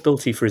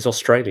responsibility for his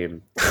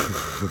Australian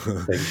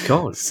thing. You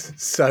can't.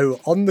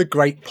 So, on the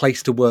Great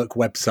Place to Work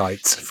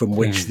website from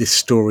which this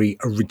story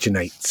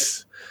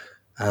originates,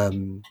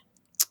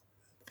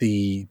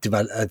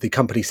 the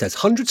company says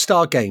 100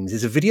 Star Games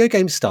is a video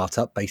game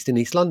startup based in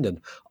East London.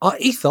 Our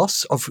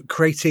ethos of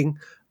creating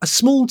a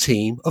small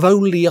team of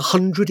only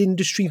 100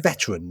 industry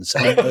veterans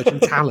and emerging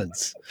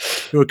talents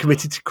who are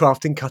committed to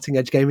crafting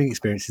cutting-edge gaming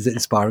experiences that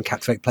inspire and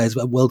captivate players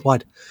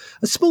worldwide.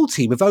 A small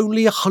team of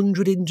only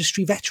 100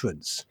 industry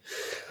veterans.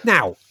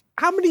 Now,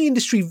 how many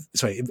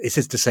it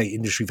says to say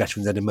industry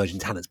veterans and emerging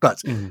talents,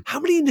 but how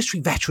many industry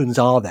veterans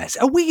are there?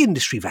 Are we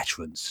industry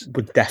veterans?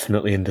 We're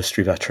definitely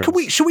industry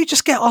veterans. Should we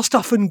just get our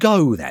stuff and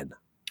go then?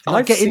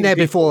 Like get in there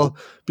before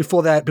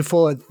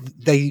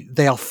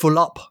they are full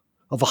up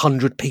of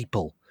 100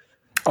 people.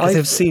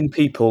 I've seen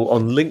people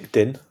on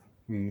LinkedIn,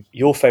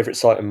 your favourite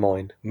site and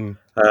mine,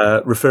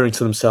 referring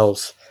to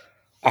themselves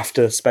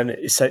after spending,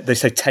 they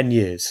say 10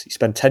 years. You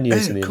spend 10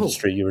 years in the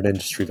industry, you're an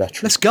industry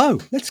veteran. Let's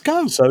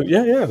go. So,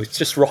 we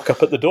just rock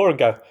up at the door and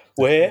go,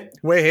 we're here.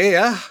 We're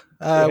here.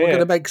 We're going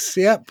to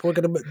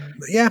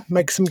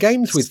make some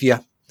games with you.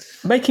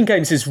 Making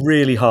games is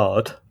really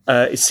hard.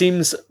 It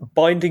seems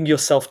binding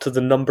yourself to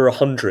the number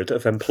 100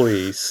 of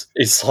employees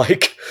is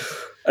like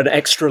an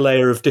extra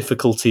layer of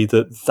difficulty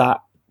that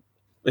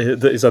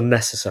is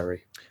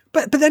unnecessary.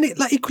 But then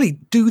equally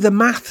do the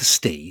math,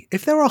 Steve.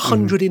 If there are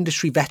 100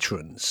 industry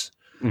veterans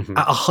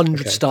at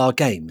 100 Star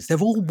Games, they're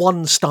all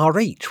 1 star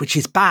each, which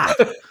is bad,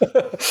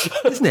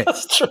 isn't it?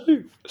 That's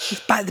true. It's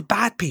bad. The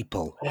bad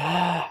people.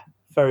 Yeah,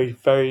 very,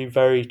 very,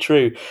 very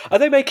true. Are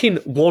they making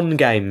one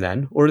game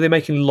then, or are they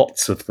making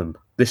lots of them?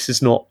 This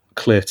is not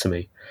clear to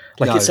me.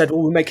 It said,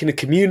 we're making a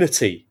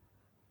community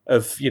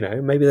of,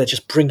 maybe they're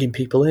just bringing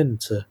people in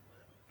to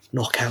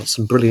knock out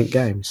some brilliant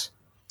games.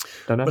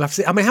 Don't know. We'll have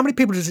to see. I mean, how many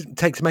people does it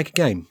take to make a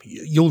game?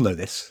 You'll know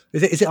this.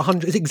 Is it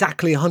 100? Is it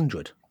exactly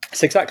 100?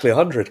 It's exactly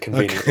 100,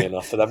 conveniently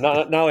enough for them.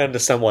 Now I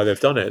understand why they've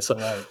done it.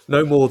 So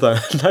no more than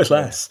no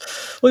less.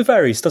 Well, it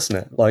varies, doesn't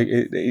it? Like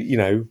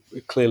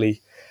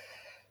clearly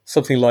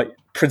something like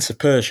Prince of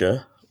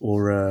Persia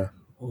or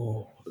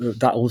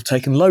that will have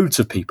taken loads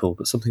of people,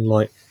 but something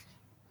like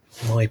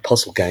my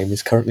puzzle game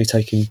is currently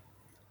taking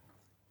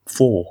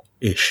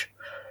 4-ish.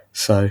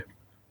 So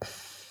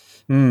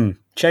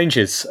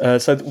changes.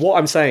 So what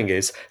I'm saying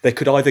is they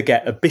could either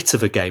get a bit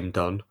of a game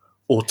done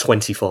or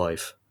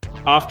 25.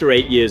 After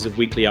 8 years of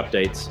weekly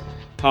updates,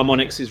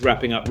 Harmonix is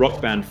wrapping up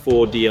Rock Band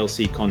 4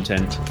 DLC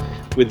content,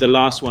 with the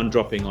last one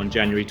dropping on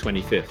January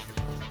 25th.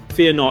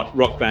 Fear not,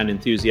 Rock Band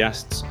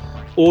enthusiasts.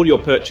 All your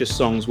purchased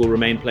songs will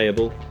remain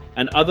playable,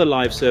 and other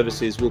live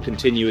services will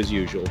continue as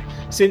usual.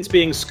 Since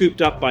being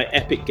scooped up by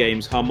Epic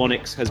Games,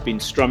 Harmonix has been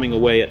strumming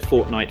away at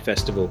Fortnite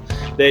Festival,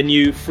 their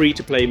new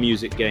free-to-play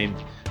music game.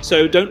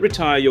 So don't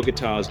retire your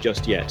guitars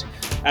just yet,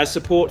 as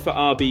support for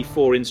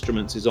RB4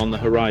 instruments is on the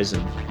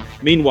horizon.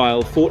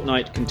 Meanwhile,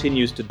 Fortnite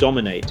continues to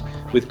dominate,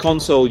 with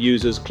console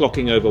users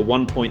clocking over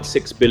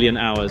 1.6 billion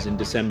hours in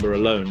December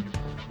alone.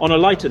 On a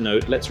lighter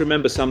note, let's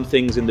remember some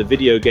things in the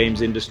video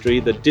games industry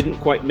that didn't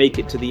quite make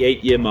it to the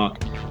 8-year mark.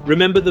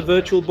 Remember the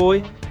Virtual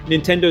Boy?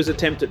 Nintendo's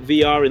attempt at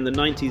VR in the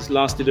 90s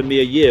lasted a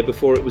mere year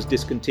before it was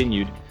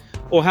discontinued.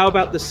 Or how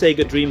about the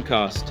Sega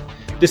Dreamcast?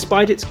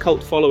 Despite its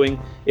cult following,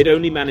 it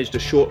only managed a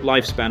short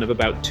lifespan of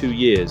about 2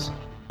 years.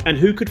 And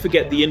who could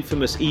forget the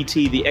infamous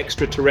E.T. the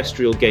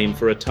Extraterrestrial game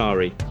for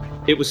Atari?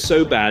 It was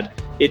so bad,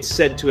 it's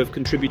said to have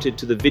contributed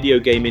to the video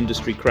game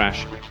industry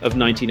crash of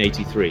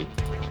 1983.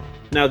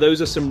 Now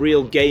those are some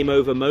real game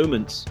over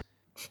moments.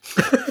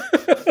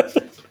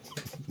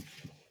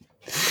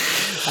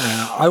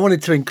 I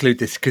wanted to include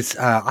this because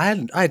I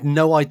had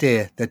no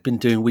idea they'd been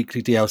doing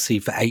weekly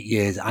DLC for 8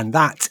 years, and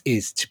that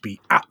is to be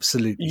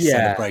absolutely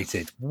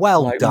celebrated.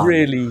 Well done.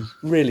 Really,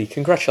 really,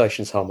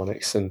 congratulations,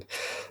 Harmonix, and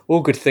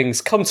all good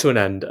things come to an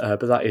end,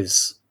 but that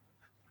is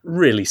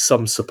really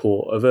some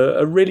support of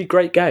a really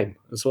great game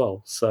as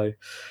well. So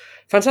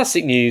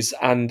fantastic news,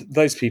 and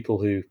those people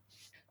who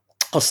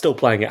are still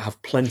playing it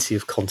have plenty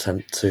of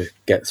content to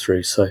get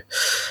through, so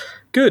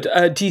good.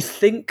 Do you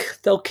think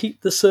they'll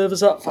keep the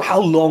servers up? For how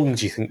long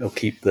do you think they'll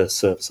keep the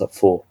servers up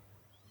for?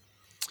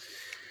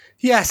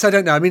 Yes, I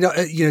don't know. I mean,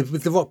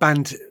 with the Rock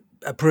Band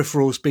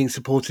peripherals being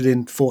supported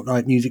in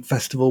Fortnite Music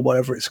Festival,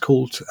 whatever it's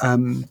called,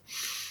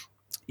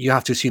 you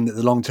have to assume that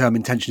the long-term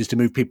intention is to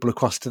move people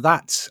across to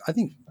that. I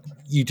think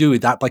you do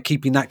with that by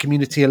keeping that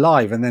community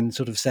alive and then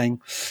sort of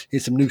saying,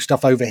 here's some new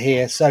stuff over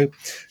here. So,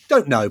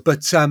 don't know.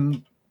 But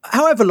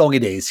however long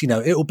it is,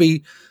 it will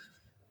be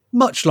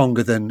much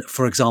longer than,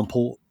 for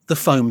example, the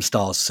Foam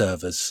Stars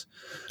servers,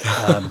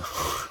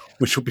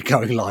 which will be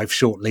going live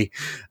shortly,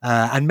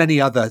 and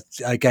many other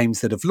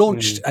games that have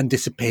launched and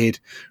disappeared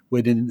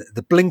within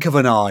the blink of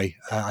an eye.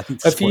 I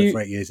think to support it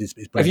for 8 years is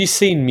brilliant. Have you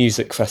seen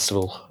Music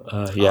Festival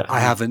yet? I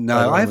haven't.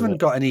 No, I haven't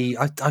got any.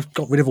 I've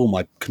got rid of all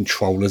my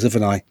controllers,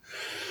 haven't I?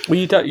 Well,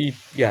 you don't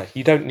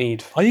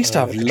need. I used to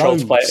have loads.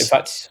 loads. To play it. In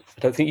fact, I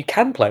don't think you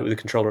can play it with a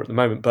controller at the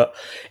moment. But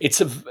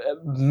it's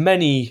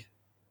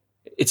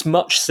It's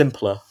much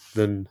simpler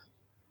than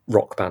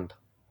Rock Band.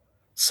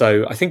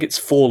 So I think it's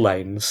 4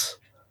 lanes.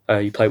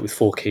 You play it with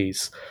 4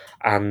 keys,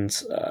 and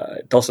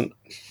it doesn't.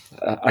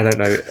 I don't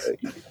know.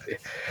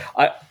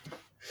 I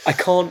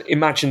can't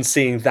imagine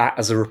seeing that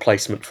as a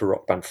replacement for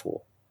Rock Band 4.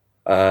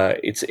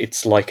 It's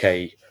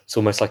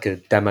almost like a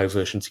demo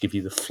version to give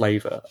you the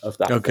flavour of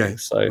that. Okay, thing.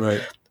 So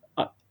right.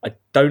 I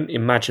don't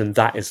imagine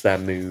that is their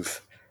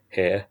move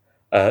here.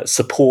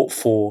 Support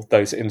for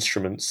those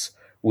instruments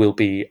will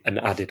be an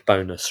added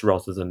bonus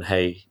rather than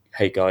hey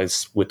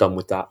guys, we're done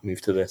with that,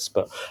 move to this.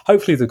 But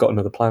hopefully they've got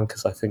another plan,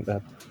 because I think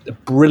they're a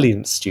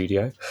brilliant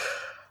studio,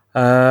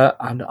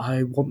 and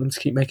I want them to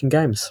keep making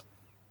games.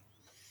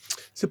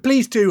 So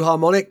please do,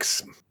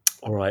 Harmonix.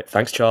 All right,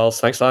 thanks Charles,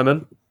 thanks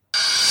Simon.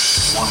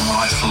 One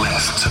Life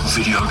Left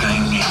video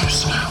game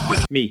news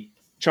with Me,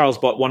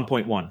 CharlesBot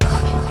 1.1.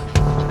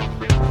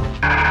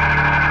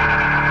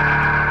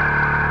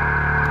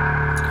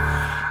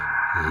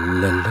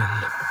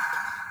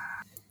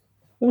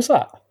 What was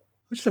that?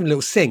 We're just having a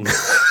little sing. I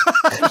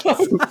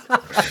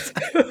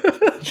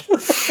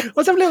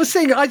was having a little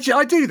sing.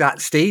 I do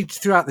that, Steve,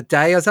 throughout the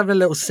day. I was having a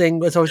little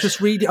sing as I was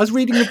just reading. I was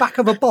reading the back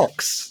of a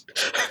box.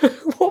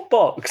 What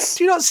box?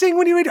 Do you not sing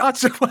when you read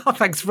it? Well,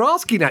 thanks for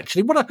asking,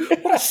 actually. What a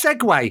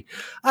segue.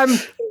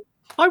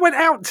 I went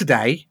out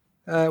today.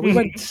 We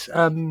went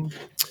to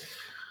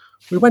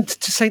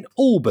St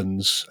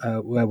Albans,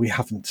 where we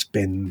haven't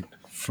been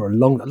for a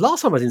long...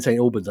 Last time I was in St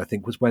Albans, I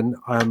think, was when...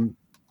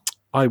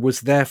 I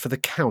was there for the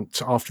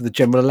count after the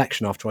general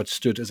election, after I'd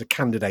stood as a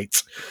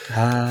candidate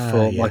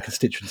for my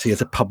constituency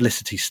as a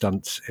publicity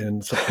stunt,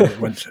 and something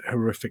that went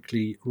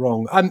horrifically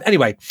wrong.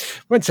 Anyway,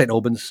 we went to St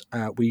Albans.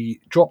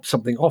 We dropped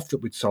something off that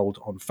we'd sold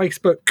on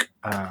Facebook.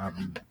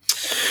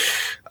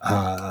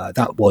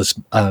 That was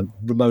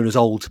Ramona's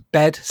old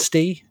bed,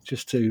 Steve,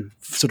 just to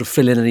sort of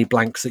fill in any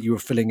blanks that you were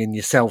filling in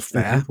yourself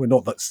there. We're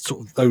not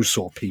those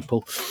sort of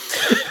people.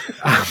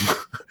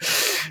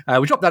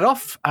 We dropped that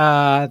off.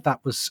 That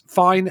was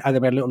fine. And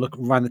then we had a little look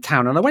around the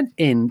town. And I went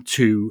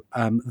into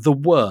The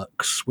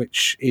Works,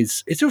 which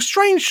it's a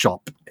strange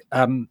shop.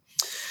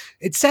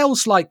 It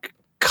sells like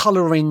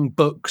colouring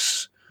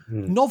books,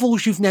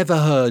 novels you've never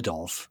heard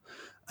of,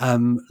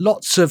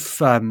 lots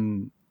of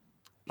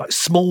like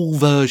small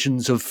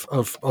versions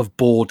of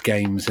board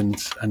games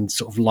and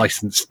sort of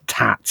licensed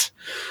tat.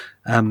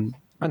 And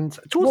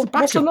towards the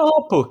back, was an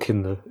art book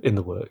in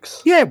the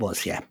works? Yeah, it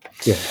was. Yeah.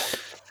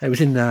 It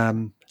was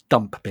in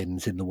dump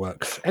bins in The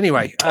Works.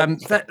 Anyway,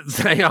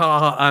 they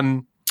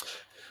are.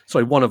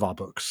 Sorry, one of our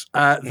books.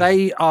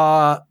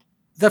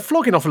 They're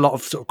flogging off a lot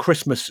of sort of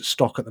Christmas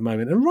stock at the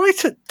moment,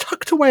 and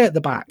tucked away at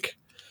the back,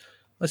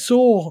 I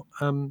saw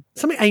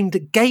something aimed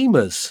at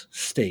gamers,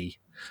 Steve.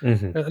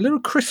 A little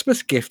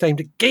Christmas gift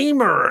aimed at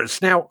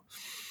gamers. Now,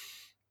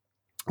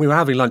 we were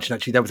having lunch, and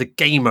actually there was a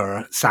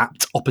gamer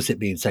sat opposite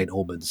me in St.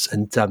 Albans,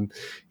 and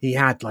he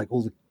had like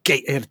all the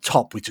he had a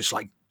top with just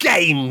like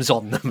games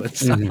on them and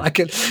stuff like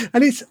it.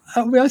 And it's,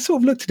 I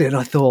sort of looked at it and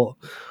I thought,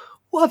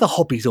 what other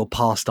hobbies or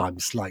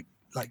pastimes like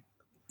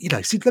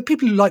see, the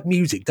people who like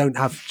music don't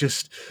have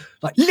just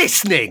like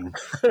listening,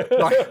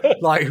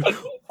 like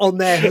on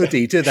their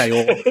hoodie, do they?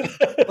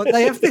 Or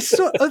they have this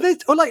sort of,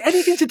 or like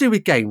anything to do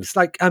with games,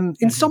 like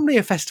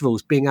Insomnia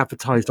Festival's being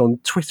advertised on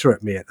Twitter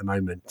at me at the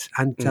moment,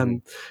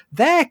 and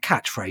their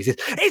catchphrase is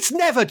 "It's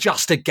never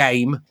just a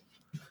game,"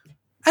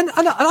 and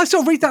I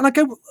sort of read that and I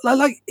go,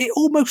 like it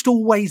almost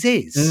always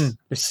is.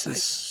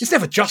 It's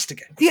never just a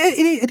game. Yeah,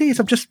 it is.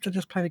 I'm just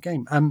playing a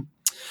game.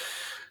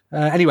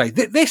 Anyway,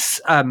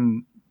 this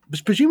was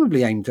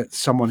presumably aimed at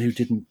someone who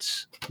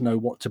didn't know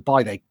what to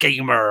buy, their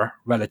gamer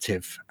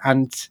relative,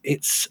 and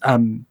it's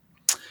in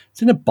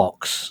a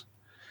box,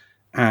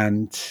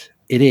 and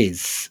it is,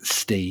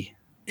 Steve.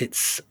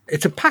 It's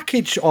a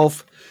package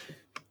of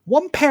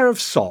one pair of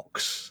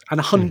socks and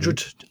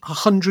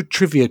 100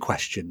 trivia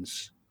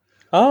questions.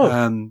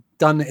 Done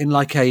in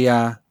like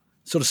a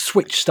sort of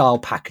Switch style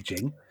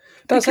packaging.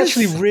 That's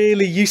actually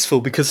really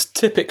useful because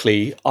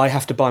typically I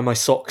have to buy my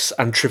socks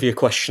and trivia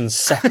questions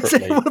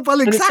separately.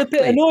 Well, exactly.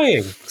 And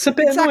it's a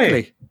bit annoying.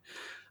 Annoying.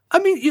 I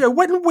mean,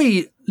 when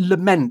we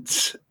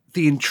lament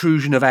the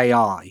intrusion of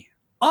AI,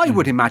 I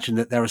would imagine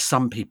that there are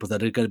some people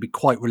that are going to be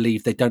quite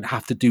relieved they don't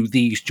have to do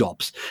these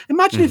jobs.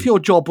 Imagine if your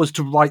job was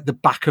to write the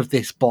back of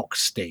this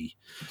box, Steve,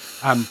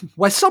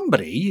 where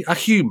somebody, a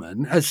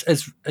human,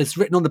 has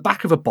written on the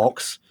back of a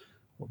box,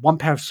 one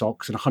pair of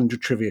socks and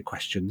 100 trivia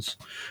questions,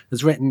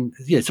 has written,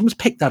 someone's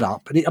picked that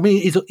up. And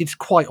it's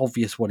quite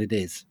obvious what it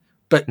is.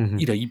 But,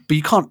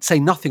 you can't say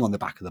nothing on the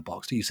back of the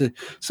box, do you? So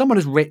someone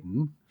has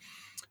written,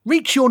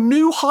 reach your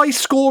new high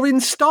score in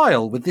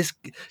style with this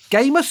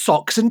gamer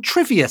socks and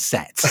trivia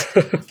sets.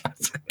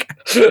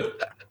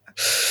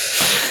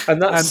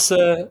 And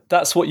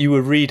that's what you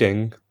were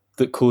reading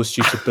that caused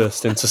you to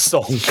burst into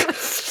song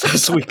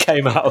as we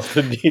came out of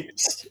the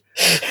news.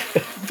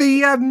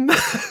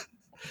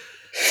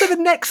 So the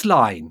next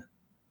line,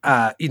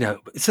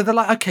 so they're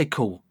like, okay,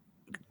 cool,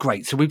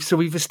 great. So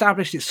we've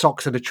established it's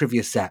socks and a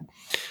trivia set.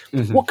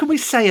 What can we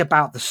say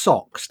about the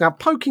socks? Now,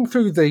 poking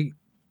through the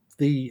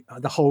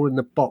hole in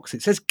the box,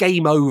 it says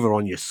 "game over"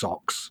 on your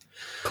socks.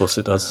 Of course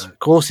it does.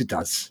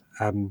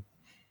 I don't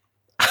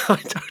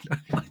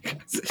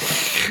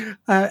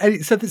know.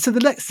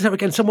 So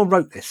again, someone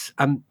wrote this.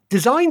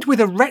 Designed with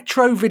a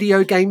retro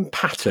video game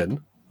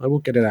pattern. I will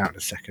get it out in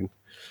a second.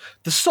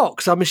 The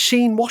socks are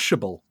machine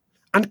washable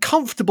and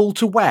comfortable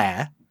to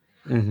wear,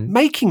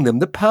 making them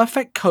the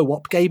perfect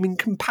co-op gaming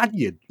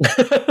companion.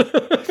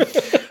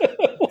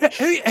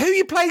 Who are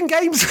you playing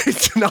games with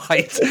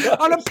tonight?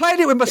 I'm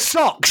playing it with my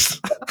socks.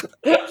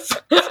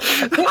 What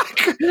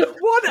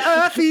on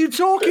earth are you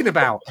talking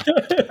about?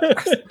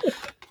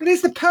 It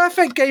is the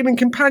perfect gaming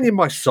companion,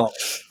 my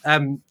socks.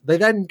 They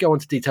then go on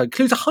to detail.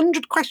 Includes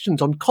 100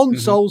 questions on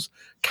consoles,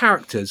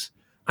 characters,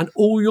 and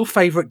all your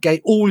favourite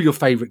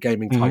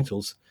gaming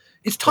titles.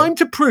 It's time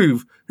to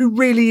prove who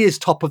really is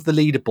top of the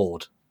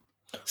leaderboard.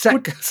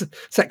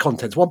 Set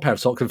contents, one pair of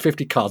socks and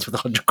 50 cards with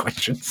 100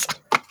 questions.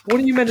 What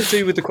are you meant to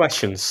do with the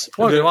questions?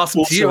 Well, I'm going to ask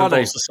them to you, aren't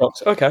I?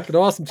 Okay. I'm going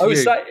to ask them to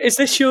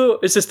you.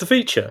 Is this the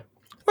feature?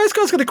 Well, this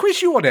guy's going to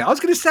quiz you on it. I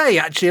was going to say,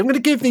 actually, I'm going to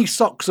give these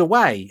socks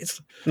away.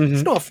 It's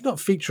not a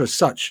feature as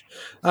such.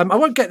 I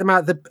won't get them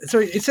out. So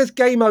it says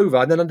game over,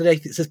 and then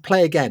underneath it says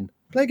play again.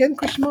 Play again,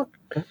 question mark?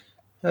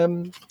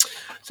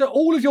 So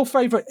all of your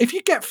favourite, if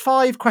you get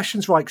 5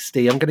 questions right,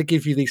 Steve, I'm going to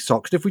give you these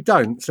socks. And if we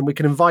don't, then we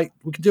can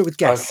do it with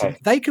guests. Okay.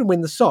 They can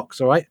win the socks,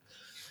 all right?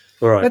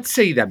 All right. Let's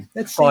see them.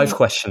 Five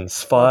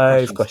questions.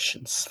 Five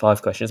questions.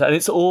 And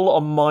it's all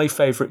on my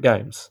favourite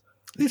games.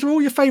 These are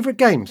all your favourite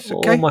games,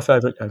 okay? All my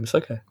favourite games,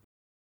 okay.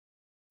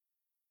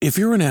 If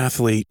you're an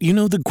athlete, you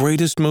know the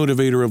greatest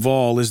motivator of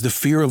all is the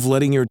fear of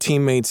letting your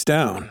teammates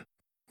down.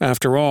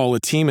 After all, a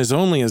team is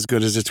only as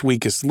good as its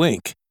weakest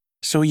link.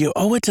 So you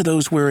owe it to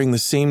those wearing the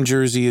same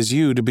jersey as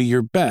you to be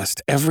your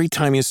best every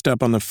time you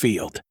step on the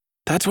field.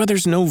 That's why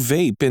there's no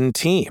vape in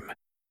Team.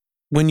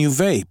 When you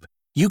vape,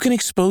 you can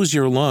expose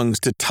your lungs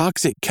to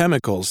toxic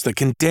chemicals that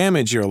can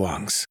damage your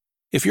lungs.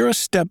 If you're a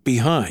step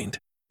behind,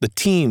 the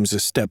Team's a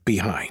step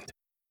behind.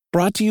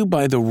 Brought to you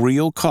by The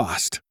Real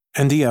Cost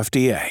and the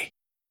FDA.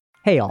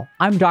 Hey y'all,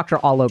 I'm Dr.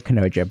 Alok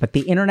Kanoja, but the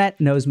internet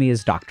knows me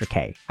as Dr.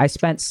 K. I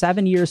spent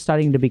 7 years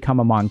studying to become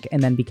a monk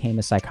and then became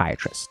a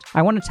psychiatrist.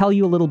 I want to tell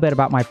you a little bit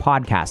about my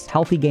podcast,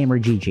 Healthy Gamer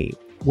GG,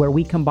 where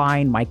we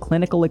combine my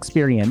clinical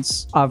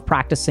experience of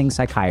practicing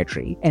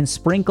psychiatry and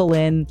sprinkle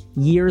in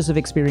years of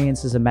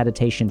experience as a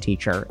meditation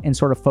teacher and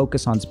sort of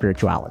focus on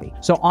spirituality.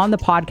 So on the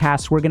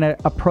podcast, we're going to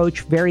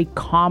approach very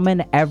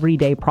common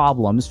everyday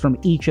problems from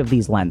each of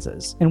these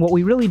lenses. And what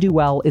we really do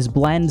well is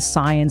blend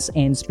science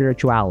and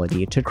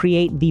spirituality to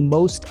create the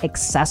most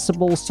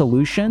accessible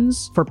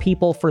solutions for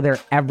people for their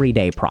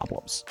everyday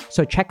problems.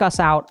 So check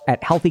us out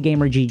at Healthy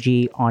Gamer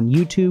GG on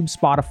YouTube,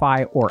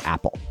 Spotify, or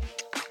Apple.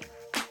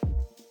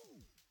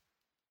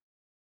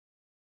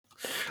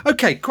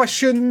 Okay,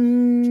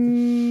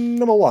 question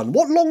number 1.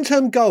 What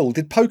long-term goal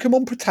did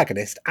Pokemon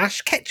protagonist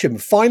Ash Ketchum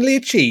finally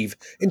achieve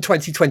in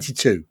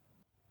 2022?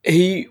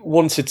 He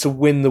wanted to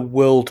win the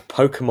World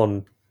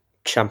Pokemon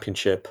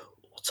Championship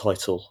or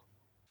title.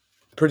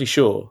 Pretty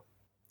sure.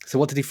 So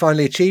what did he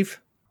finally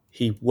achieve?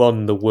 He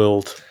won the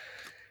World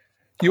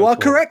You are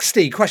correct,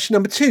 Steve. Question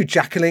number 2.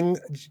 Jacqueline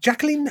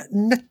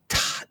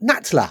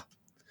Natla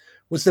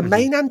was the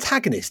main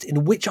antagonist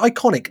in which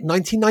iconic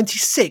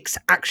 1996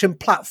 action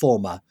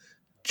platformer?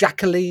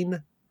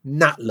 Jacqueline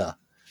Natla,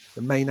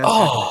 the main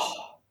antagonist. Oh,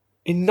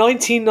 in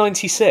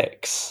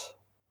 1996,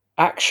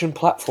 action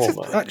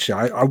platformer.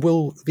 Actually, I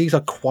will. These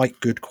are quite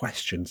good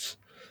questions.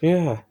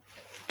 Yeah,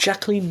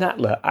 Jacqueline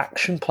Natla,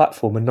 action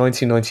platformer,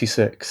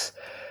 1996.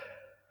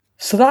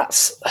 So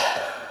that's.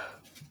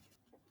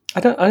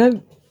 I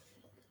don't.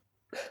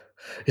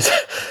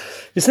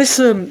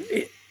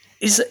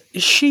 Is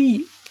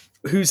she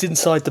who's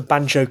inside the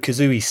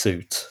Banjo-Kazooie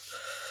suit?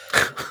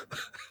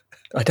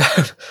 I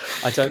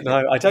don't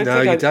know. I don't.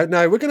 No, you don't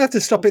know. We're going to have to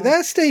stop it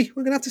there, Steve.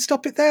 We're going to have to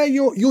stop it there.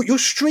 Your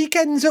streak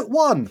ends at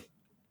 1.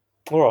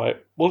 All right.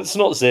 Well, it's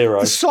not 0.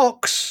 The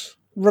socks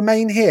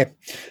remain here.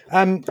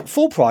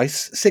 Full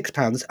price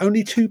 £6.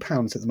 Only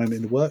 £2 at the moment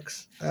in the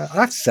works. I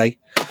have to say,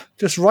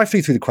 just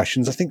rifling through the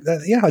questions, I think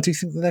that I do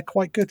think that they're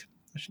quite good.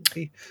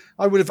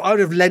 I would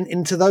have lent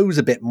into those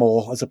a bit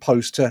more as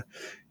opposed to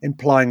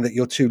implying that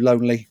you're too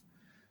lonely.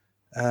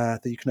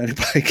 That you can only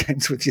play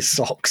games with your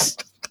socks.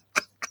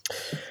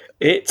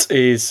 It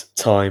is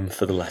time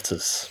for the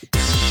letters.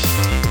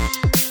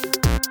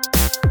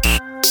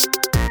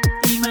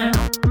 Email,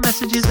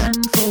 messages,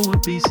 and forward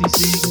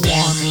BCC.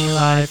 One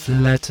Life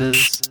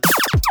Letters.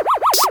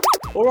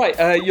 All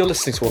right, you're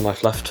listening to One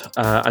Life Left,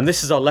 and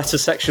this is our letter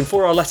section.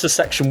 For our letter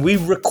section, we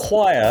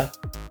require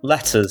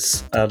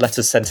letters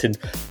sent in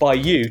by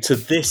you to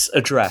this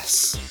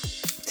address.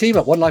 Team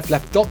at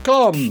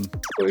onelifeleft.com.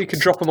 Or you can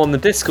drop them on the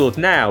Discord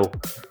now.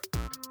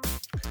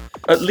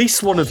 At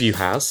least one of you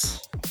has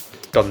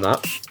done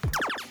that.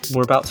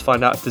 We're about to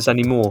find out if there's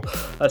any more.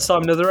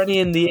 Simon, are there any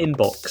in the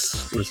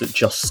inbox, or is it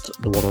just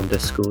the one on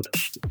Discord?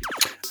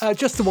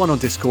 Just the one on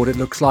Discord, it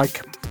looks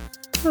like.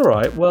 All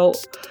right, well,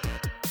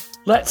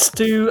 let's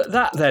do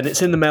that then.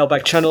 It's in the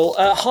mailbag channel.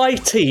 Hi,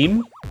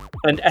 team.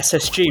 And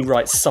SSG,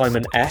 writes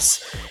Simon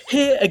S.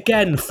 Here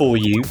again for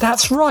you.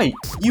 That's right,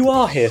 you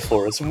are here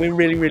for us, and we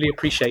really, really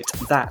appreciate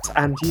that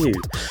and you.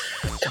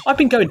 I've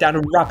been going down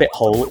a rabbit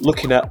hole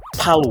looking at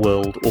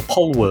Palworld or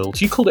Polworld.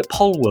 You called it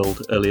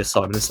Polworld earlier,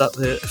 Simon. Is that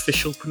the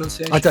official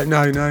pronunciation? I don't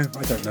know. No,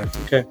 I don't know.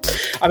 Okay.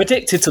 I'm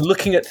addicted to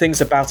looking at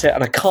things about it,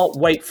 and I can't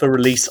wait for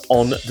release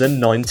on the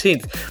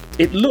 19th.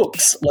 It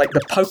looks like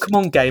the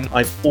Pokemon game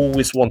I've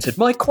always wanted.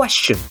 My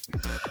question,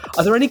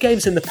 are there any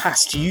games in the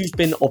past you've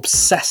been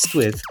obsessed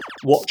with,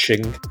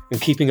 watching and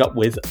keeping up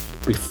with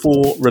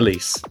before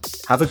release?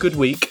 Have a good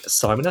week,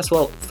 Simon, as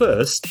well.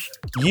 First,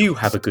 you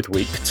have a good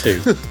week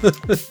too.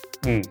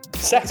 Second,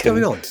 what's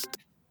going on?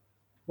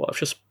 Well,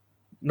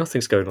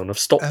 nothing's going on. I've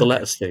stopped the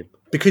letters theme.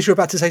 Because you're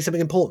about to say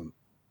something important?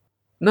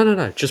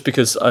 No. Just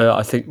because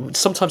I think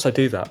sometimes I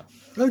do that.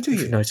 Oh, do you?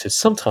 If you notice,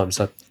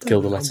 sometimes I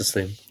kill the letters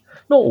theme.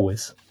 Not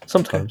always.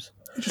 Sometimes.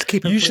 Okay. Just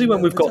keep usually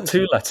when we've got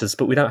 2 letters,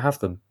 but we don't have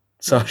them.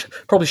 So I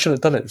probably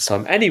shouldn't have done it this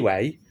time.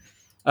 Anyway,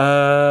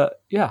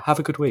 have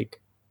a good week.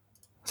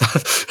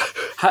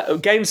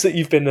 Games that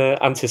you've been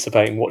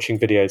anticipating watching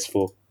videos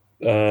for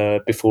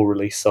before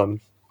release,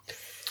 Simon?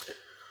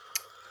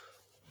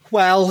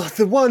 Well, I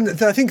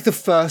think the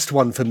first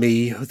one for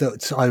me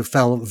that I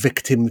fell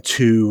victim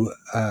to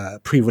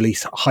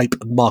pre-release hype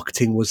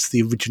marketing was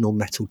the original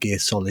Metal Gear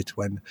Solid.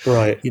 When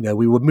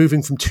we were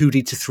moving from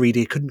 2D to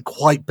 3D, I couldn't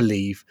quite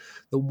believe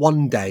that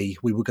one day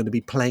we were going to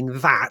be playing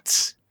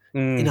that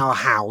in our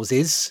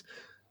houses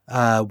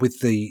with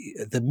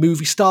the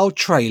movie style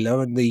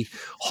trailer and the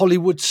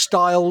Hollywood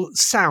style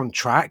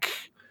soundtrack.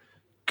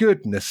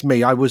 Goodness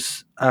me, I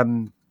was.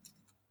 I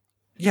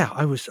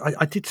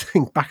did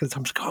think back at the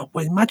time, God,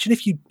 well, imagine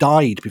if you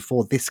died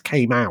before this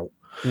came out.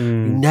 You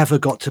never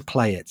got to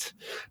play it.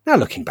 Now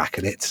looking back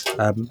at it,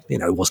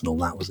 it wasn't all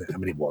that, was it? I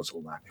mean, it was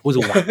all that. It was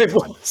all that. At the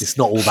time. It's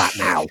not all that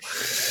now.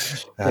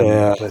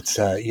 But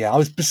I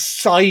was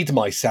beside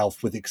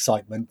myself with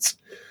excitement.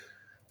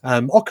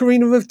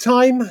 Ocarina of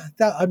Time.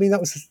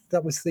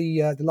 That was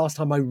the last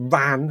time I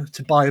ran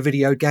to buy a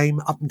video game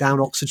up and down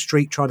Oxford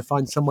Street, trying to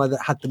find somewhere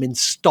that had them in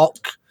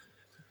stock.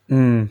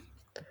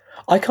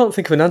 I can't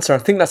think of an answer. I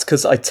think that's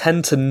because I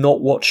tend to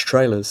not watch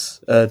trailers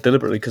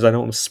deliberately because I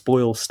don't want to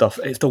spoil stuff.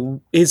 If there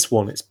is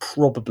one, it's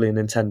probably a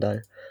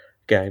Nintendo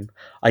game.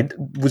 I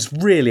was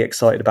really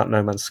excited about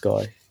No Man's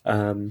Sky.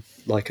 And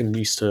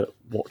used to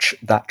watch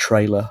that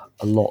trailer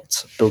a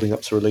lot, building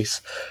up to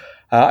release.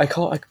 I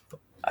don't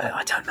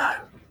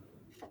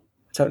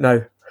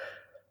know.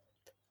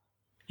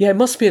 Yeah, it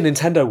must be a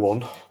Nintendo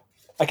one.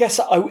 I guess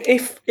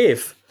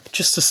if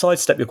just to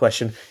sidestep your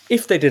question,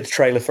 if they did a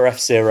trailer for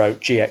F-Zero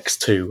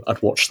GX2,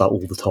 I'd watch that all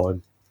the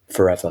time,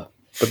 forever.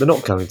 But they're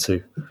not going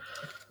to.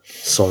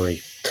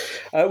 Sorry.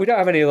 We don't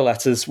have any other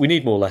letters. We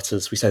need more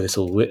letters. We say this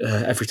all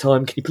every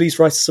time. Can you please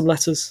write us some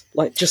letters?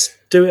 Just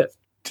do it.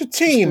 To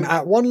team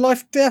at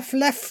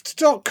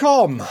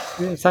onelifedefleft.com.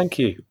 Yeah, thank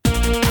you.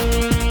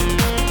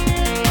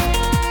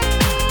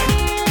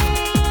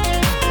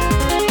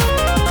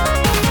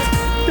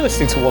 You're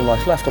listening to One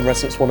Life Left on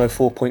Resonance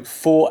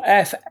 104.4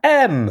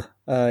 FM.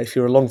 If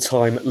you're a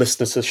long-time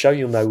listener to the show,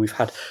 you'll know we've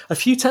had a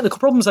few technical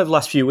problems over the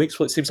last few weeks.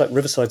 Well, it seems like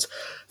Riverside's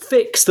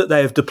fix that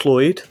they have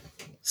deployed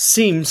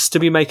seems to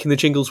be making the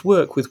jingles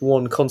work, with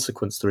one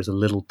consequence: there is a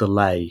little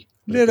delay.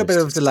 A little bit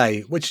of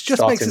delay, which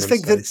just makes us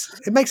think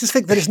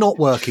that it's not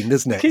working,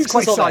 doesn't it? It's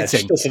quite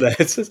exciting, doesn't it?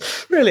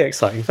 It's really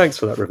exciting. Thanks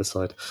for that,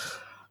 Riverside.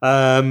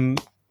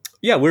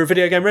 We're a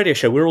video game radio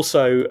show. We're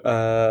also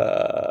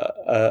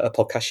a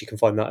podcast. You can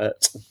find that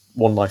at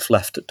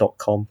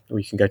onelifeleft.com, or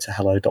you can go to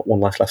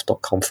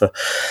hello.onelifeleft.com for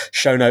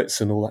show notes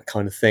and all that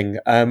kind of thing.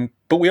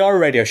 But we are a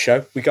radio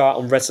show. We go out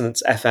on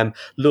Resonance FM.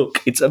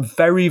 Look, it's a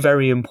very,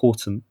 very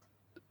important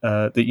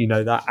that you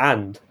know that.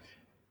 And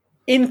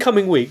in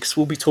coming weeks,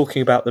 we'll be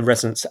talking about the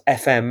Resonance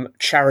FM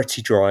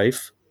charity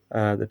drive,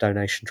 the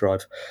donation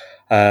drive.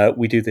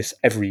 We do this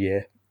every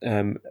year.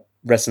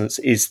 Resonance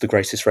is the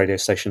greatest radio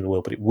station in the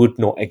world, but it would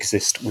not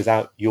exist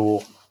without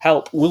your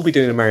help. We'll be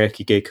doing a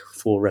karaoke gig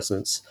for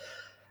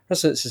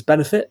Resonance's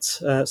benefit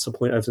at some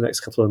point over the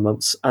next couple of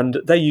months, and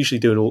they usually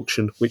do an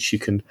auction which you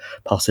can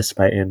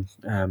participate in,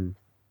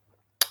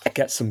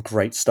 get some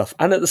great stuff,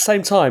 and at the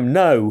same time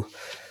know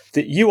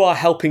that you are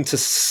helping to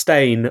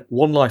sustain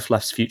One Life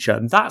Left's future,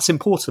 and that's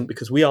important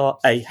because we are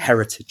a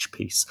heritage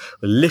piece.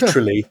 We're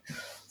literally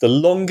the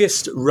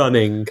longest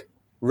running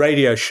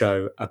radio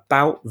show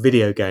about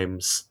video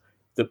games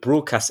that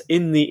broadcasts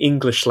in the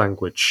English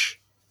language,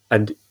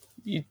 and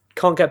you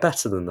can't get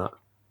better than that.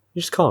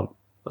 You just can't.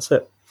 That's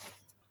it.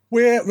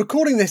 We're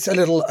recording this a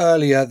little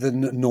earlier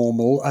than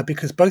normal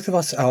because both of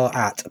us are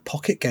at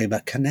Pocket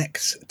Gamer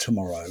Connects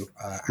tomorrow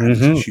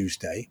and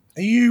Tuesday.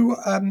 Are you?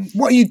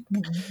 What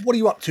are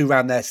you up to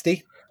around there,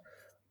 Steve?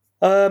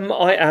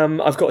 I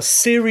am. I've got a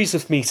series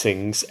of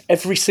meetings.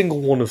 Every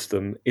single one of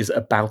them is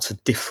about a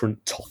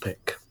different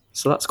topic.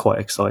 So that's quite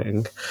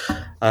exciting.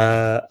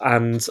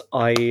 And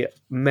I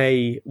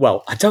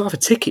don't have a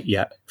ticket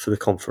yet for the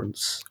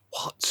conference.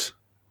 What?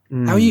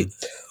 How are you?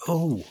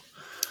 Oh.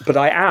 But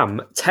I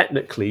am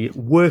technically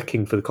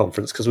working for the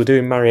conference because we're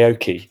doing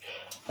karaoke,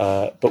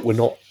 but we're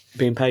not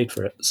being paid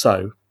for it.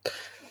 So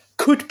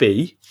could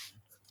be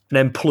an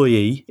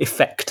employee,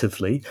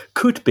 effectively.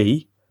 Could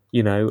be,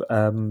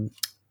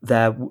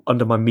 they're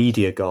under my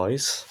media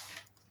guise.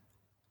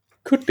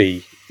 Could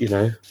be,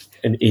 an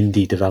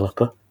indie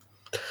developer.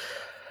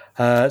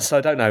 So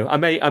I don't know.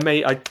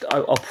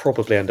 I'll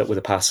probably end up with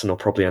a pass, and I'll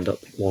probably end up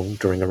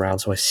wandering around.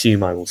 So I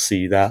assume I will see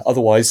you there.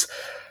 Otherwise,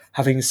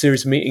 having a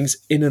series of meetings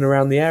in and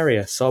around the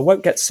area. So I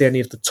won't get to see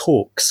any of the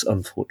talks,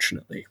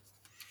 unfortunately.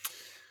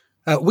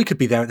 We could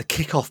be there at the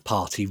kick-off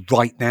party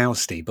right now,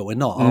 Steve, but we're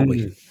not, are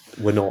we?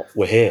 We're not.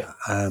 We're here.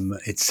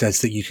 It says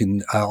that you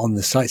can on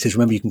the site. It says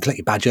remember you can collect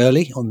your badge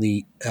early on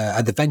the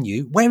at the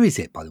venue. Where is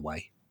it, by the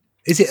way?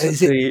 Is it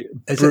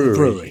the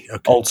brewery?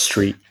 Okay. Old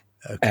Street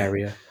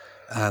area.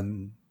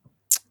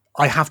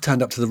 I have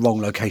turned up to the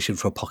wrong location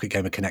for a Pocket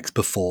Gamer Connects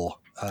before.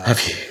 Have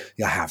you?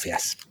 Yeah, I have.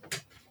 Yes.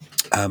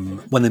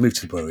 When they moved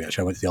to the brewery,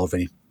 actually, I went to the old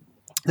venue.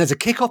 There's a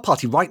kick-off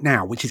party right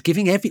now, which is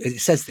giving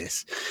it says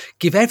this,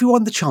 give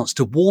everyone the chance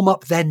to warm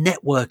up their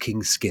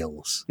networking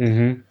skills.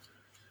 Mm-hmm.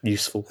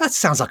 Useful. That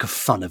sounds like a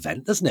fun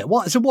event, doesn't it?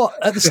 What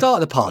at the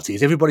start of the party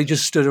is everybody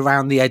just stood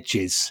around the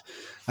edges,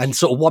 and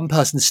sort of one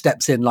person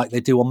steps in like they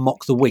do on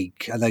Mock the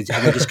Week, and they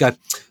just go,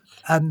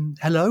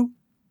 "Hello,"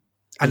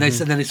 and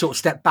then they sort of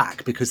step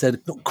back because they're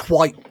not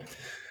quite.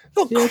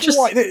 They're cold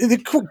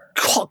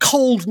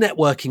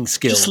networking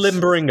skills. Just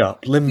limbering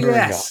up.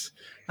 Yes.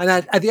 And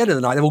at the end of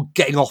the night, they're all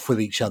getting off with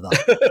each other.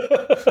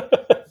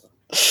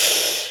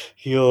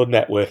 Your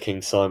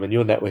networking, Simon,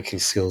 your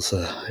networking skills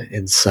are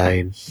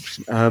insane.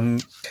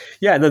 And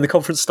then the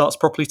conference starts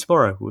properly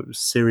tomorrow with a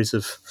series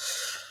of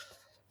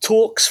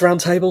talks,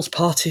 roundtables,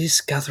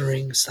 parties,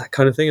 gatherings, that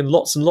kind of thing, and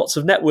lots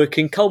of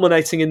networking,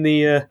 culminating in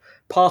the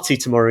party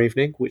tomorrow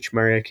evening, which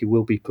Marioki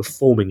will be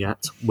performing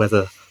at,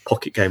 whether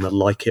Pocket Gamer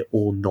like it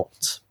or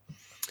not.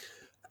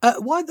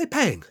 Why aren't they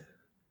paying?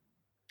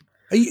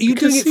 Are you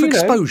doing it for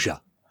exposure?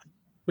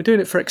 We're doing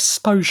it for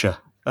exposure.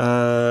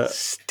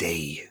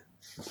 Steve.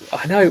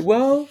 I know.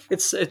 Well,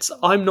 it's.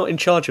 I'm not in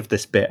charge of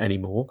this bit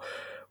anymore.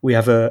 We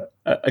have a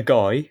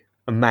guy,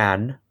 a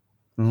man,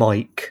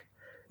 Mike,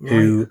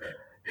 who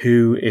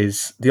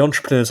is the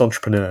entrepreneur's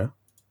entrepreneur,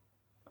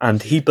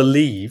 and he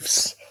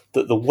believes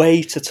that the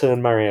way to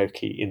turn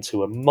Marioki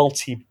into a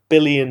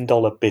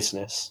multi-billion-dollar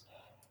business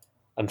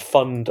and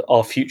fund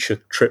our future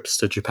trips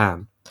to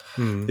Japan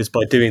is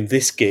by doing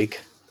this gig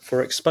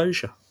for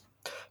exposure.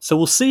 So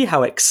we'll see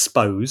how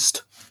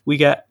exposed we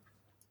get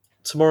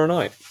tomorrow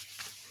night.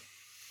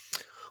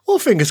 Well,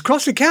 fingers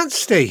crossed it counts,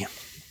 Steve.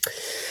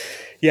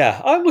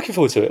 Yeah, I'm looking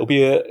forward to it. It'll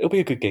be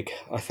a good gig,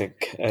 I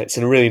think. It's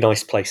in a really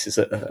nice place. It's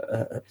at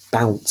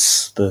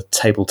Bounce, the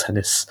table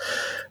tennis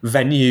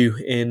venue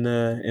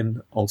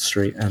in Old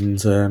Street,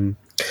 and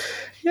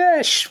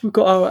we've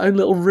got our own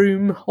little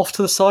room off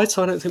to the side,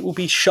 so I don't think we'll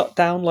be shut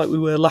down like we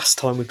were last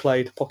time we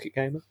played Pocket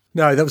Gamer.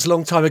 No, that was a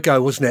long time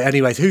ago, wasn't it?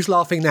 Anyways, who's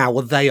laughing now?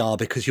 Well, they are,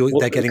 because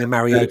they're getting a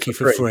Marioki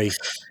for free.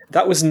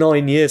 That was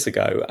 9 years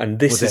ago, and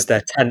this is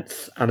their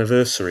 10th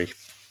anniversary.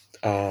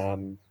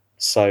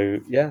 So,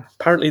 yeah,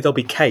 apparently there'll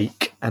be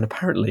cake, and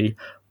apparently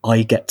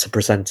I get to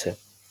present it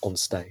on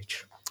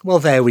stage. Well,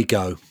 there we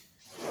go.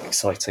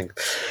 Exciting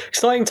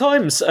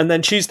times. And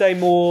then Tuesday,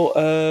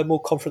 more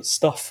conference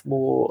stuff,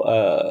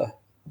 more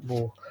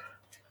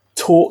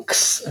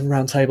talks and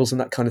roundtables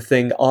and that kind of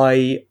thing.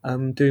 I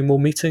am doing more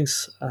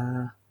meetings,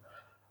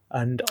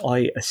 and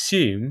I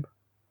assume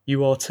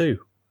you are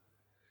too.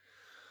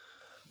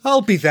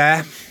 I'll be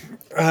there.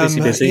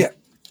 Busy. Yeah.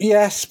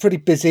 Yes, pretty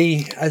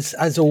busy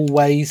as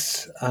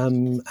always.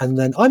 And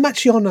then I'm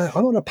actually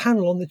on a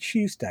panel on the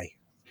Tuesday.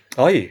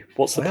 Are you?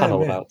 What's the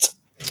panel about?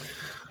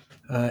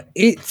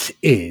 It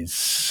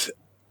is.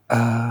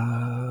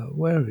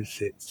 Where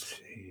is it?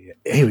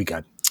 Here we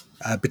go.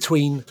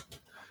 Between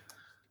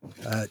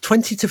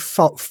 20 to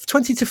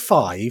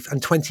 5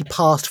 and 20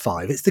 past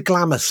 5. It's the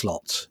glamour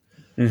slot.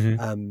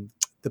 Mm-hmm.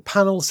 The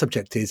panel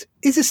subject is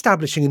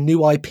establishing a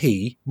new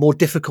IP more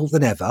difficult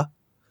than ever?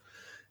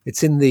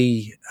 It's in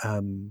the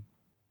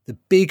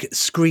big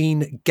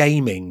screen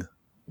gaming.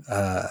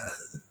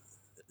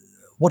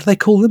 What do they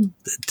call them?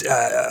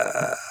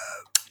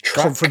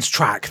 Conference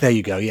track. There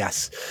you go.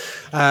 Yes.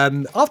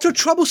 After a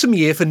troublesome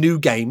year for new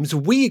games,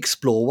 we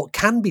explore what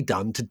can be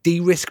done to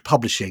de-risk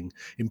publishing,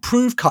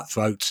 improve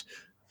cutthroat.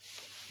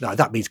 No,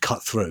 that means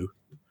cut through,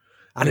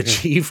 and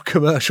achieve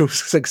commercial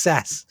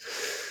success.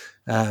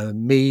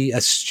 Me,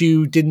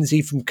 Stu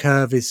Dinsey from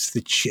Curve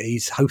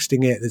he's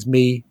hosting it. There's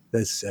me.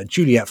 There's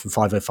Juliet from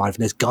 505,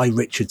 and there's Guy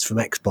Richards from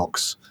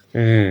Xbox.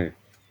 We're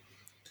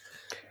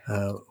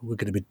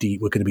going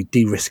to be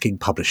de-risking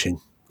publishing.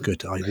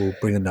 Good. I will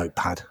bring a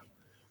notepad.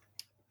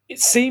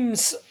 It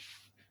seems,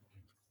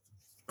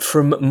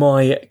 from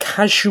my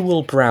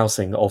casual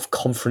browsing of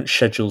conference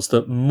schedules,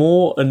 that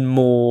more and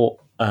more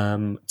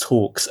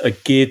talks are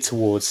geared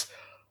towards,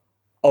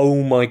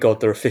 oh my God,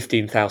 there are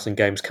 15,000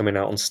 games coming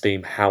out on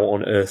Steam. How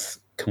on earth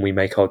can we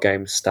make our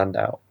games stand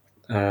out?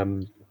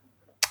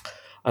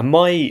 And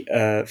my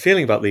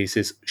feeling about these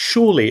is,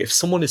 surely if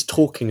someone is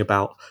talking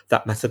about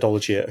that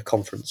methodology at a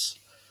conference,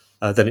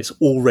 then it's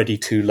already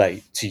too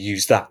late to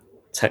use that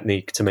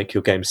technique to make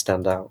your game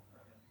stand out.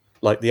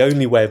 Like, the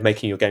only way of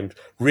making your game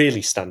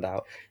really stand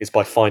out is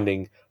by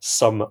finding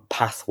some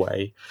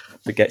pathway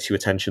that gets you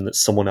attention that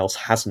someone else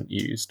hasn't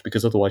used,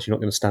 because otherwise you're not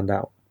going to stand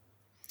out.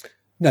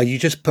 No, you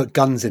just put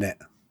guns in it.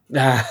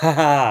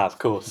 Of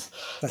course.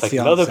 That's Take the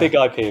another answer. big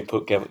IP and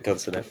put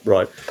guns in it.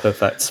 Right,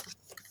 perfect.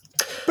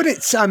 But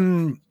it's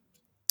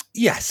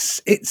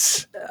yes,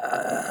 it's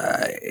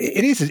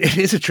it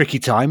is a tricky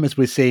time, as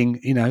we're seeing.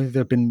 You know,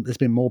 there's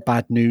been more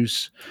bad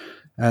news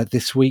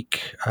this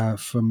week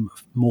from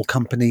more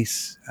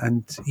companies,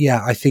 and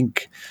yeah, I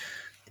think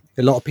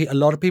a lot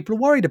of people are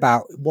worried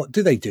about what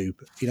do they do.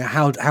 You know,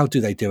 how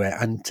do they do it?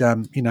 And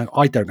you know,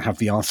 I don't have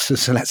the answer,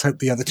 so let's hope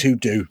the other two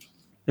do.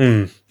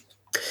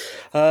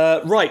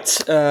 Right,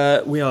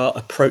 we are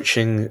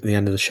approaching the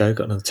end of the show.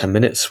 Got another 10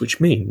 minutes, which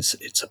means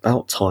it's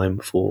about time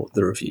for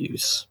the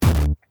reviews.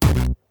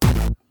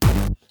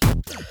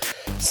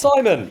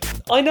 Simon,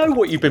 I know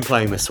what you've been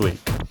playing this week.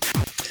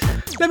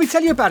 Let me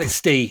tell you about it,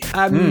 Steve.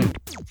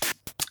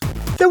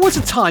 There was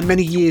a time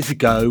many years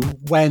ago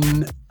when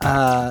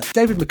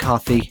David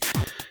McCarthy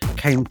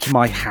came to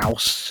my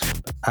house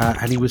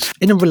and he was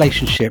in a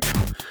relationship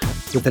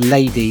with a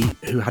lady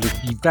who had a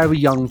very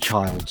young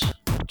child,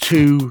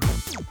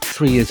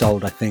 2-3 years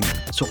old, I think,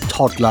 sort of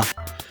toddler,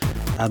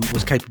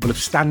 was capable of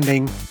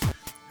standing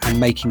and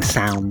making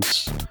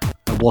sounds,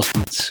 and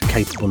wasn't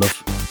capable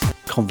of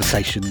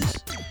conversations.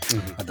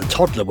 And the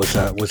toddler was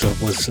etc.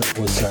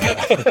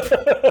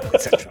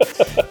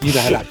 You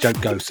know how that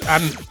joke goes.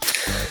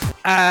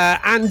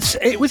 And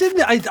it was in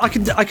the. I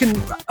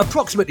can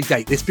approximately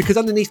date this because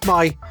underneath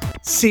my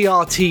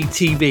CRT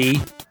TV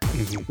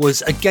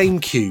was a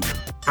GameCube,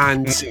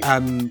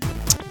 and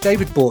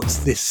David bought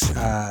this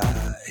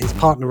his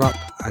partner up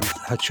and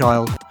her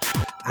child,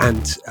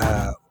 and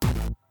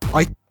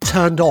I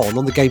turned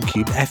on the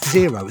GameCube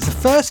F-Zero. It was the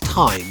first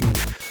time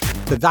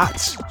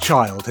that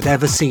child had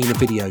ever seen a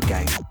video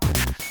game,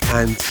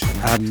 and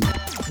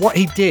what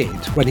he did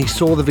when he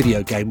saw the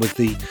video game with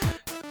the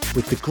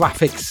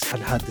graphics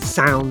and heard the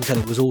sounds, and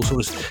it was all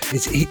sort of.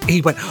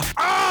 He went,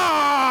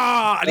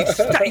 ah! And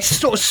he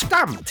sort of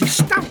stamped. He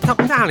stamped up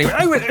and down. He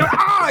went,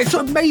 ah! It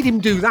sort of made him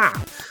do that.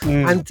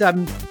 And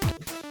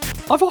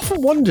I've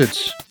often wondered.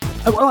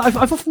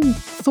 I've often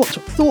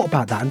thought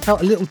about that and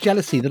felt a little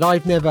jealousy that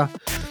I've never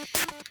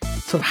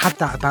sort of had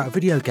that about a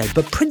video game.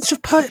 But Prince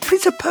of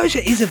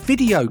Persia is a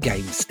video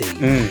game,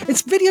 Steve.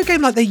 It's a video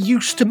game like they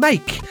used to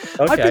make.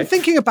 Okay. I've been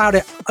thinking about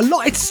it a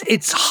lot.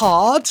 It's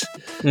hard.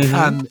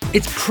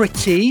 It's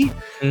pretty.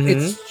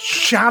 It's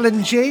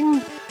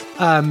challenging.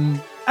 But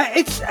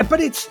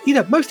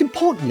most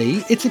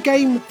importantly, it's a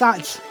game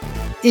that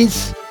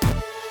is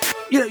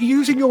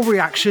using your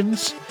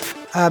reactions.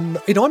 I'm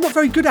not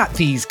very good at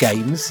these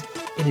games,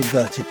 in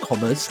inverted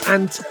commas,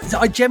 and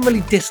I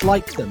generally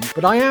dislike them,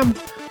 but I am,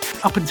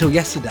 up until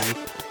yesterday,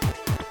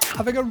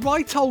 having a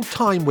right old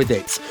time with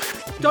it.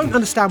 Don't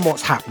understand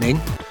what's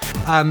happening,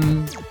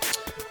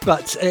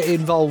 but it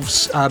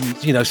involves,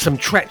 some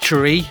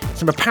treachery,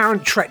 some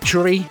apparent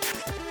treachery,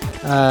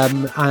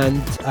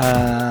 and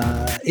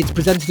it's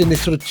presented in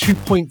this sort of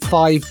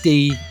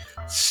 2.5D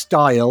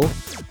style,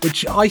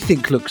 which I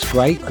think looks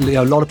great.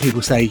 A lot of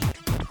people say,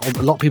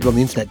 a lot of people on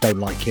the internet don't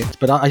like it,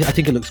 but I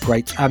think it looks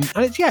great. And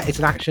it's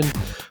an action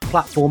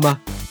platformer,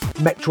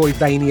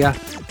 Metroidvania,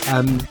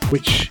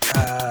 which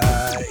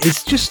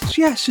is just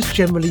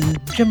generally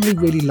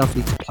really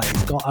lovely to play.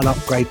 It's got an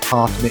upgrade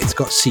part of it. It's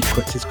got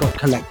secrets. It's got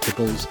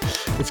collectibles.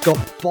 It's got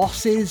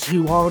bosses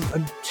who aren't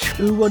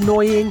too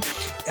annoying.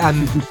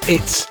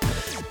 It's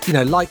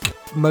like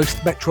most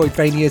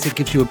Metroidvanias, it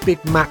gives you a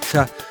big map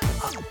to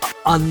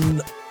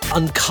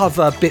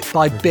uncover bit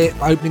by bit,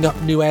 opening up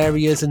new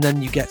areas, and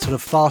then you get sort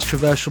of fast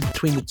traversal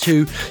between the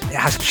two. It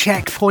has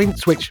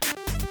checkpoints, which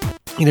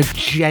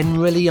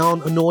generally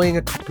aren't annoying.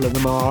 A couple of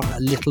them are a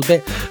little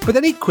bit, but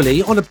then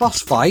equally on a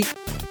boss fight,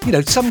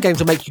 some games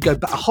will make you go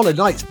back. Hollow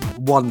Knight's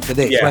one for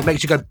this, where it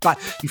makes you go back.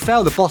 You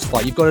fail the boss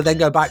fight, you've got to then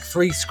go back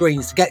 3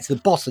 screens to get to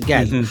the boss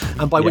again,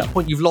 and by which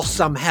point you've lost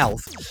some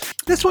health.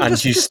 This one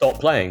and you stop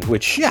playing,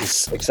 which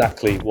is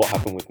exactly what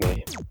happened with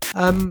me.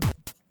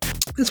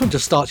 This one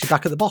just starts you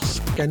back at the boss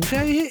again.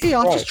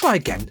 Just try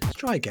again.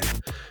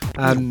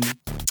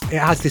 It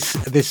has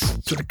this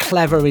sort of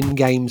clever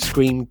in-game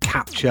screen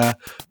capture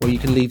where you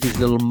can leave these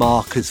little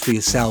markers for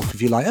yourself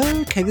if you're like,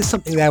 oh, okay, there's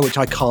something there which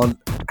I can't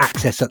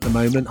access at the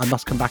moment. I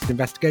must come back and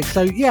investigate.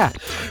 So yeah,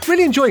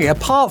 really enjoying it.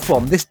 Apart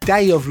from this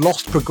day of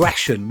lost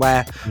progression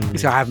where I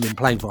haven't been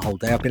playing for a whole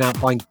day. I've been out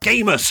buying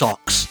gamer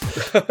socks.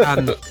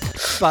 The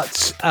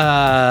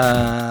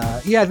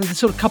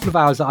sort of couple of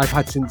hours that I've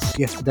had since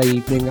yesterday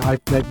evening, I've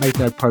made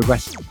no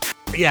progress.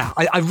 Yeah,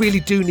 I really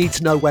do need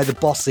to know where the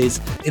boss is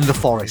in the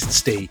forest,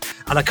 Steve,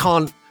 and I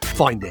can't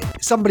find it.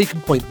 If somebody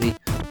can point me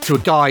to a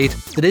guide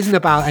that isn't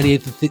about any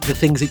of the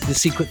things, the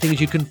secret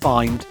things you can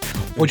find,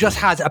 or just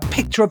has a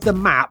picture of the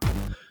map,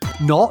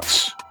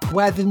 not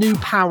where the new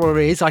power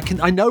is.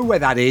 I know where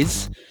that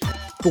is,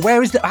 but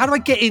where is how do I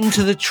get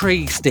into the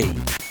tree,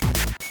 Steve?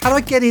 How do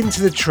I get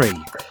into the tree?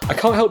 I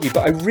can't help you,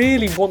 but I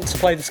really want to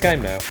play this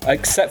game now.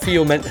 Except for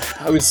your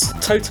I was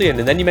totally in,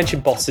 and then you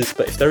mentioned bosses,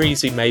 but if they're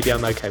easy, maybe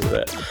I'm okay with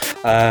it.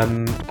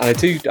 And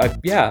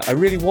I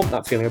really want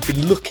that feeling. I've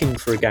been looking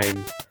for a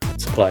game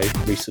to play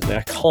recently.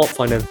 I can't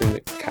find anything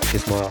that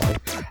catches my eye,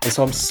 and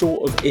so I'm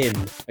sort of in,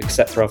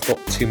 except for I've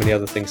got too many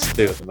other things to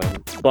do at the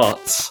moment.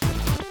 But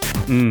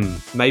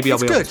maybe I'll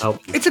be able to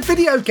help you. It's a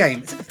video game.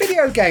 It's a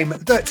video game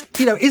that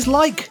is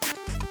like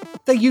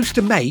they used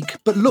to make,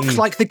 but looks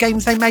like the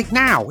games they make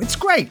now. It's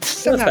great.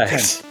 7 out of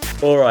 10.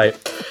 All right.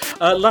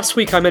 Last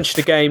week I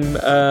mentioned a game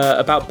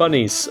about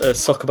bunnies, a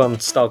Sokoban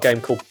style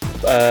game called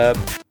that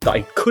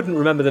I couldn't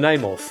remember the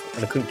name of,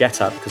 and I couldn't get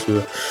at because we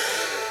were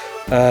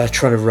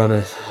trying to run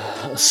a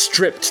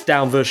stripped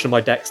down version of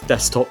my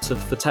desktop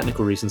for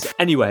technical reasons.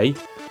 Anyway,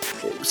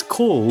 it was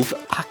called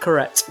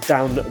Pacaret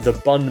Down the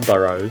Bun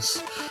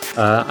Burrows,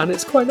 and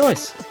it's quite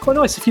nice. Quite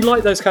nice if you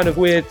like those kind of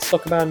weird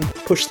Sokoban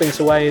push things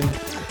away, and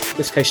in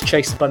this case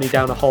chase a bunny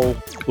down a hole,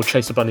 or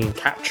chase a bunny and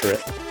capture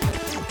it.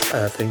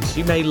 Things.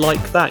 You may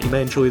like that, you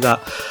may enjoy that.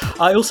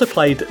 I also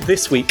played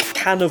this week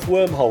Can of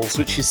Wormholes,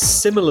 which is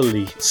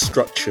similarly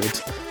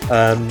structured.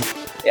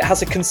 It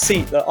has a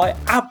conceit that I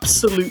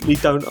absolutely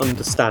don't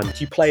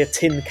understand. You play a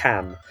tin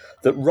can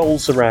that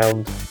rolls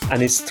around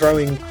and is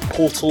throwing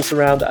portals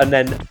around, and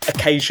then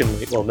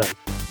occasionally,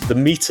 the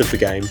meat of the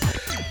game,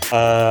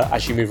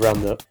 as you move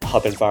around the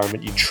hub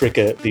environment, you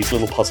trigger these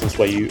little puzzles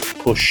where you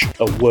push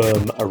a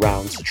worm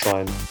around to try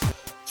and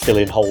fill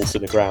in holes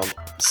in the ground.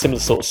 Similar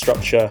sort of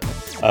structure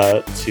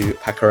to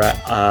Pacaret.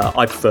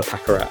 I prefer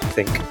Pacaret, I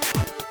think.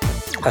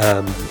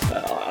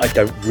 I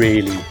don't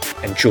really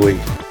enjoy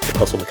the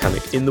puzzle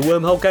mechanic in the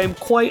Wormhole game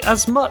quite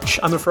as much,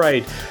 I'm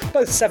afraid.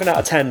 Both 7 out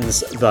of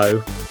 10s,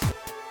 though.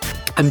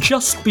 And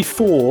just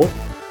before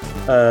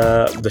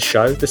the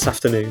show this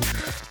afternoon,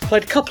 I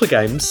played a couple of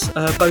games,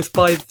 both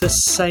by the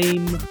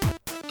same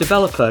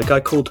developer, a guy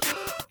called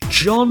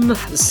John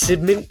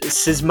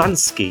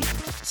Szymanski,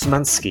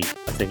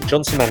 I think.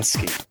 John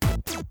Szymanski.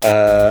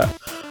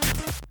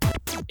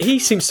 He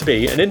seems to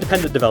be an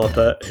independent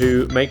developer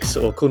who makes,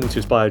 or according to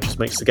his bio, just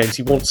makes the games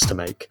he wants to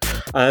make.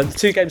 The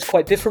two games are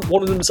quite different.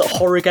 One of them is a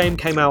horror game,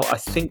 came out, I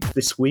think,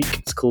 this week.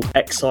 It's called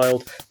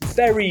Exiled.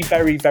 Very,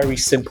 very, very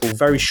simple,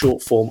 very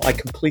short form. I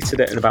completed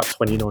it in about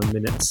 29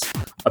 minutes.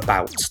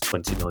 About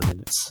 29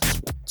 minutes. That's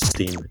what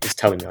Steam is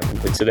telling me I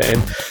completed it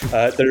in.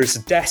 There is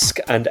a desk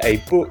and a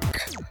book,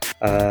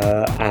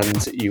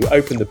 and you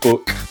open the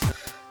book,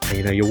 and,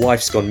 you know, your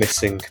wife's gone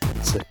missing.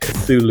 It's a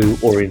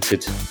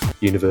Cthulhu-oriented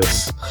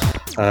universe.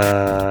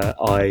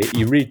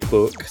 You read the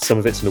book, some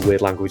of it's in a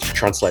weird language, you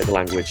translate the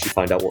language, you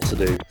find out what to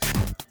do,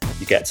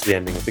 you get to the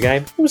ending of the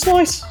game. It was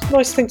nice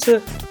thing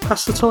to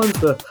pass the time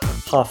for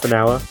half an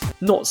hour,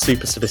 not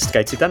super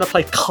sophisticated. Then I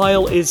played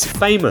Kyle is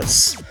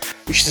Famous,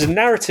 which is a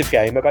narrative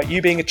game about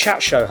you being a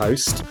chat show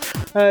host.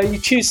 You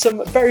choose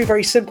some very,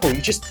 very simple.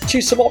 You just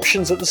choose some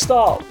options at the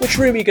start. Which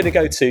room are you going to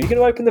go to? You're going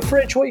to open the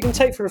fridge. What are you going to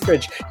take from the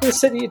fridge? You're going to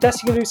sit at your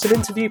desk. You're going to do some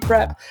interview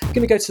prep. You're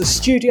going to go to the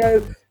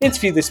studio,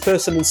 interview this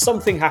person, and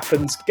something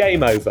happens.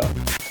 Game over.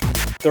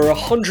 There are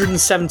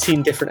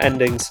 117 different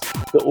endings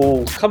that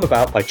all come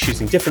about by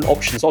choosing different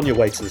options on your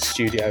way to the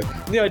studio.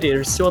 And the idea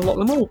is to unlock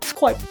them all. It's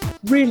quite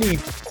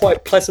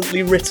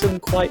pleasantly written,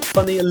 quite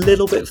funny, a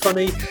little bit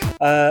funny.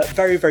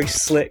 Very, very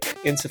slick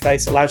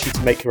interface. Allows you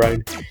to make your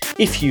own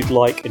if you'd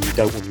like and you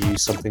don't want to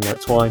use something like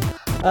Twine.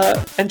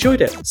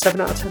 Enjoyed it. 7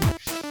 out of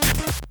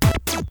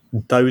 10.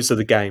 Those are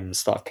the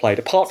games that I've played.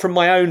 Apart from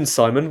my own,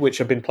 Simon,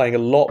 which I've been playing a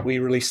lot. We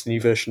released a new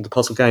version of the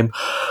puzzle game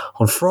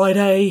on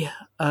Friday.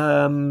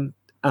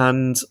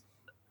 And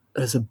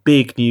there's a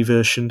big new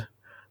version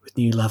with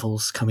new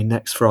levels coming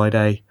next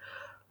Friday,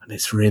 and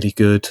it's really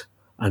good,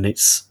 and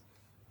it's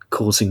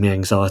causing me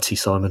anxiety,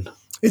 Simon.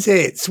 Is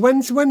it?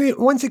 When's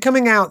it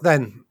coming out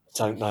then?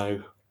 I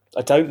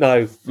don't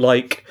know.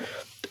 Like,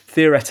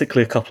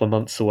 theoretically a couple of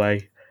months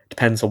away.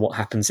 Depends on what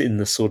happens in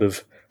the sort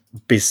of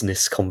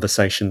business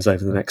conversations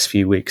over the next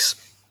few weeks,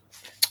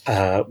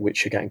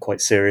 which are getting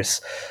quite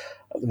serious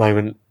at the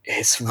moment.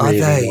 It's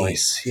really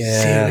nice.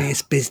 Yeah.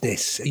 Serious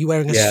business. Are you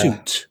wearing a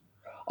suit?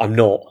 I'm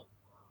not.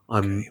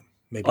 I'm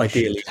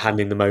ideally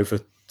handing them over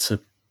to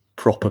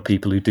proper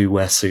people who do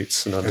wear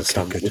suits and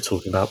understand what we're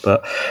talking about.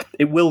 But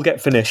it will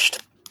get finished,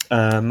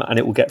 and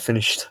it will get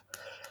finished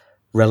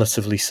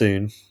relatively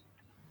soon.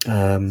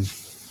 And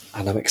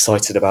I'm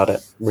excited about it.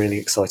 Really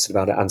excited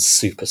about it, and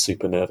super,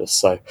 super nervous.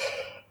 So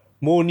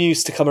more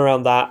news to come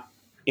around that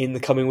in the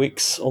coming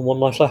weeks on One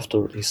Life Left,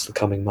 or at least the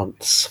coming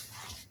months.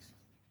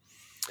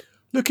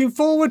 Looking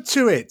forward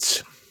to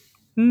it.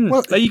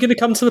 Well, are you going to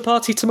come to the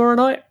party tomorrow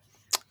night?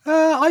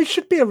 I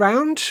should be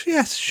around.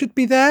 Yes, should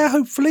be there,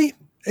 hopefully.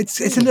 It's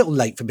a little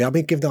late for me. I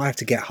mean, given that I have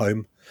to get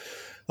home.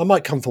 I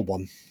might come for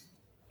one.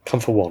 Come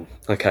for one.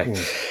 Okay.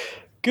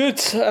 Good.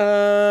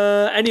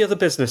 Any other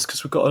business?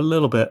 Because we've got a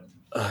little bit...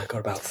 got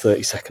about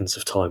 30 seconds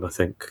of time, I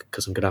think,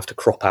 because I'm going to have to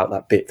crop out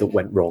that bit that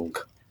went wrong.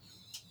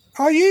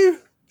 Are you?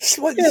 It's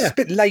a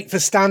bit late for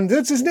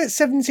standards, isn't it?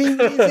 17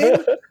 years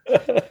in?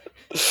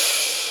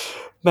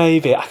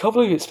 Maybe. I can't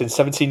believe it's been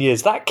 17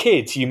 years. That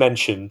kid you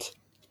mentioned...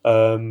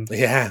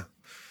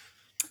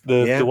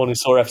 The one who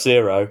saw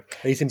F-Zero.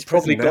 He's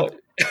probably got...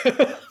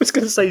 I was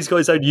going to say he's got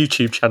his own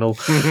YouTube channel,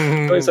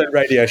 got his own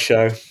radio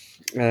show.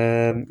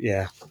 Who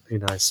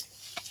knows?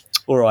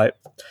 All right,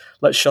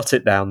 let's shut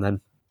it down then.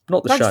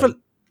 Not the show.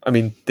 I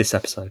mean, this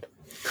episode.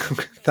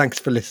 Thanks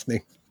for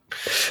listening.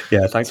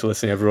 Yeah, thanks for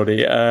listening, everybody.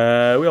 We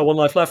are One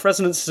Life Left.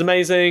 Resonance is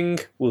amazing.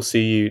 We'll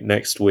see you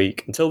next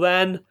week. Until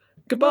then,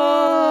 goodbye.